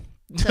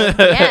 So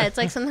yeah, it's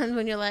like sometimes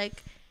when you're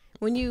like,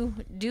 when you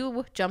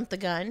do jump the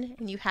gun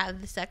and you have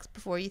the sex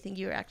before you think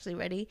you're actually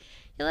ready,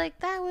 you're like,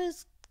 that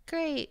was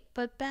great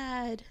but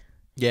bad.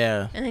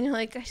 Yeah. And then you're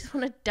like, I just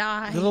want to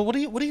die. What do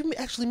you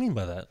actually mean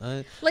by that?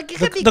 Like it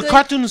could be the good.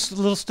 cartoon is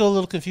still a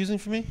little confusing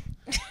for me.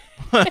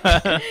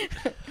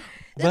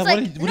 It's What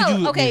like, did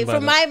you okay, mean by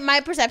from that?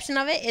 my perception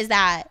of it is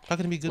that How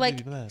can it be good?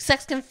 like Maybe bad?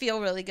 sex can feel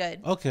really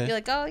good. Okay. You're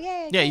like, oh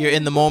yeah. Yeah, you're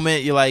in the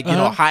moment. You're like, you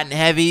know, hot and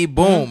heavy.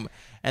 Boom.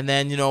 And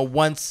then, you know,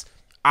 once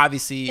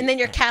obviously. And then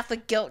your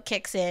Catholic guilt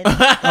kicks in.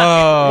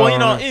 Oh,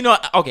 Well, you know,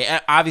 okay.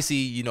 Obviously,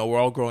 you know, we're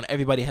all grown.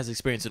 Everybody has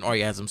experienced an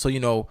orgasm, so you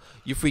know,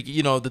 you freak.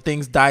 You know, the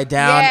things die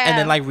down, Yeah. and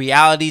then like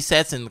reality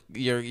sets, and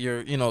your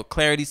you know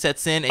clarity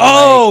sets in.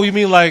 And you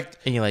mean like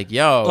you're like,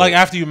 yo, like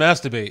after you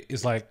masturbate,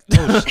 it's like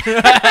oh,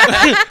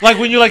 like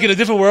when you're like in a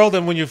different world,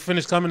 and when you're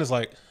finished coming, it's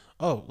like,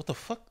 oh, what the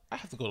fuck? I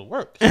have to go to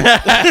work.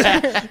 yeah,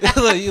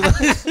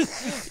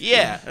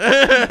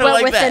 but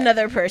like with that.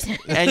 another person.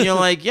 And you're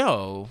like,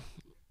 yo,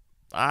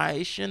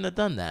 I shouldn't have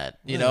done that,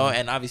 you know.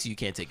 And obviously, you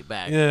can't take it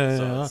back. Yeah,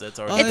 so yeah. it's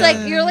already. It's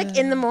like you're like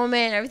in the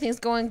moment, everything's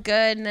going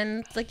good, and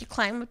then it's like you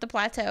climb up the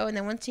plateau, and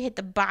then once you hit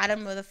the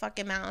bottom of the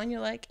fucking mountain, you're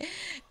like,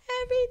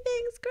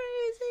 everything's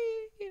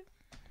crazy.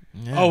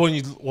 Yeah. Oh, when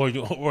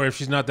or if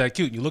she's not that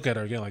cute, you look at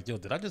her again like, yo,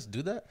 did I just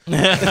do that?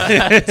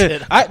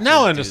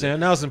 Now I understand.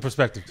 Now it's in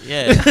perspective.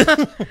 Yeah.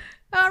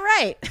 All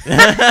right.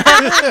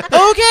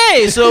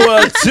 Okay, so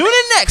tune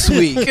in next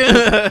week.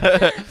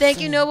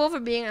 Thank you, Noble, for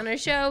being on our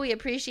show. We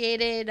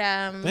appreciate it.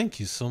 Thank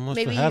you so much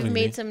Maybe for you've having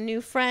made me. some new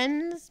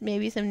friends,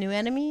 maybe some new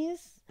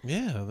enemies.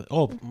 Yeah.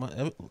 Oh,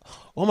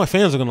 all my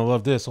fans are gonna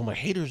love this. All my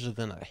haters are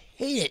gonna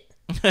hate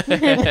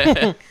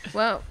it.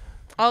 Well,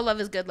 all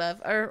love is good love,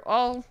 or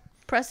all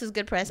press is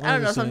good press. I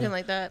don't know, something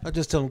like that. I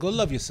just tell them, go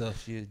love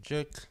yourself, you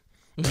jerk.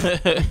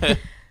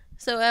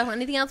 So,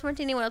 anything else,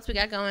 Martini? What else we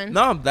got going?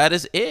 No, that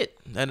is it.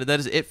 That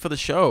is it for the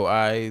show.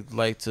 I'd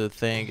like to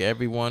thank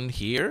everyone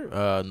here.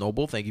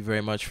 Noble, thank you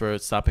very much for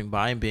stopping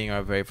by and being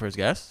our very first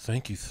guest.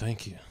 Thank you.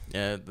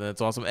 Yeah,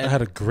 that's awesome. I And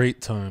had a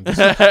great time. This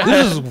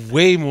is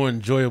way more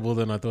enjoyable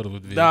than I thought it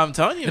would be. no, I'm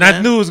telling you, And man.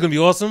 I knew it was gonna be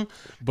awesome,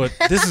 but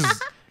this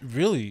is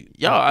really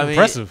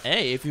impressive. I mean,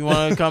 hey, if you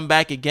want to come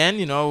back again,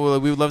 you know,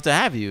 we would love to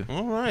have you.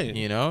 All right.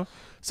 You know.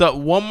 So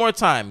one more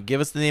time, give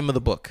us the name of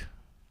the book.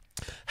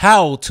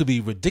 How to be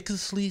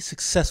ridiculously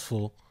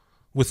successful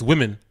with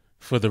women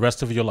for the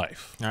rest of your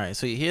life. All right,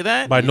 so you hear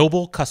that? By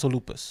Noble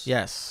Casalupus.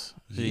 Yes.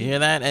 So you hear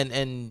that?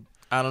 And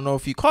I don't know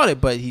if you caught it,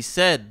 but he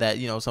said that,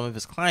 you know, some of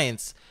his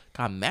clients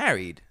got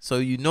married. So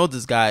you know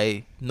this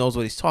guy knows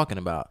what he's talking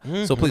about.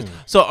 Mm-hmm. So please.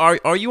 So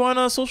are you on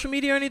a social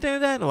media or anything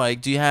like that?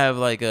 Like, do you have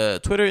like a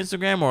Twitter,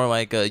 Instagram, or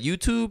like a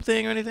YouTube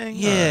thing or anything?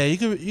 Yeah, you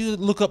can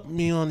look up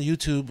me on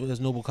YouTube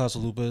as Noble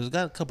Casalupus.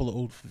 Got a couple of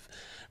old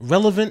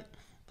relevant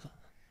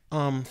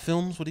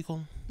films. What do you call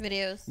them?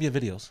 Videos. Yeah,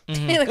 videos.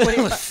 Like, what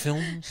do you-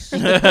 Films.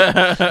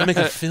 I'm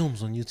making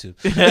films on YouTube.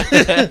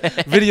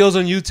 Videos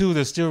on YouTube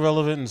that still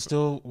relevant and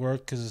still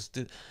work because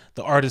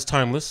the art is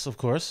timeless, of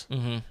course.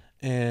 Mm-hmm.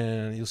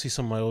 And you'll see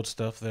some of my old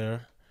stuff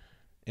there.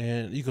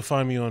 And you can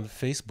find me on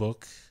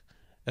Facebook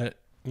at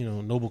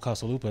Noble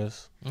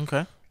Casalupus.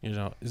 Okay. You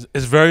know,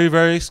 it's very,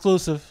 very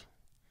exclusive.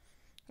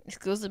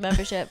 Exclusive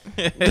membership.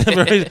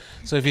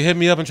 So if you hit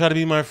me up and try to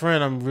be my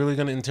friend, I'm really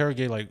gonna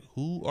interrogate like,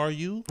 who are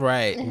you?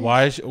 Right.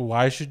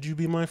 Why should you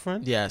be my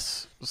friend?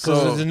 Yes. Because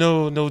So there's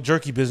no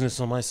jerky business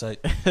on my site.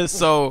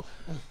 so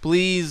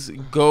please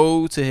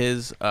go to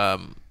his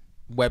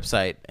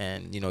website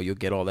and you'll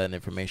get all that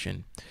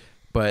information.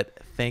 But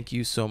thank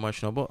you so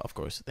much, Noble. Of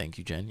course, thank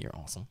you, Jen. You're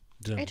awesome.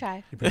 I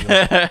try.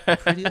 You're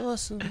pretty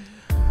awesome.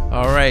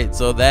 All right,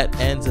 so that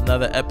ends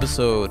another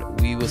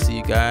episode. We will see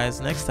you guys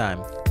next time.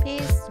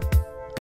 Peace.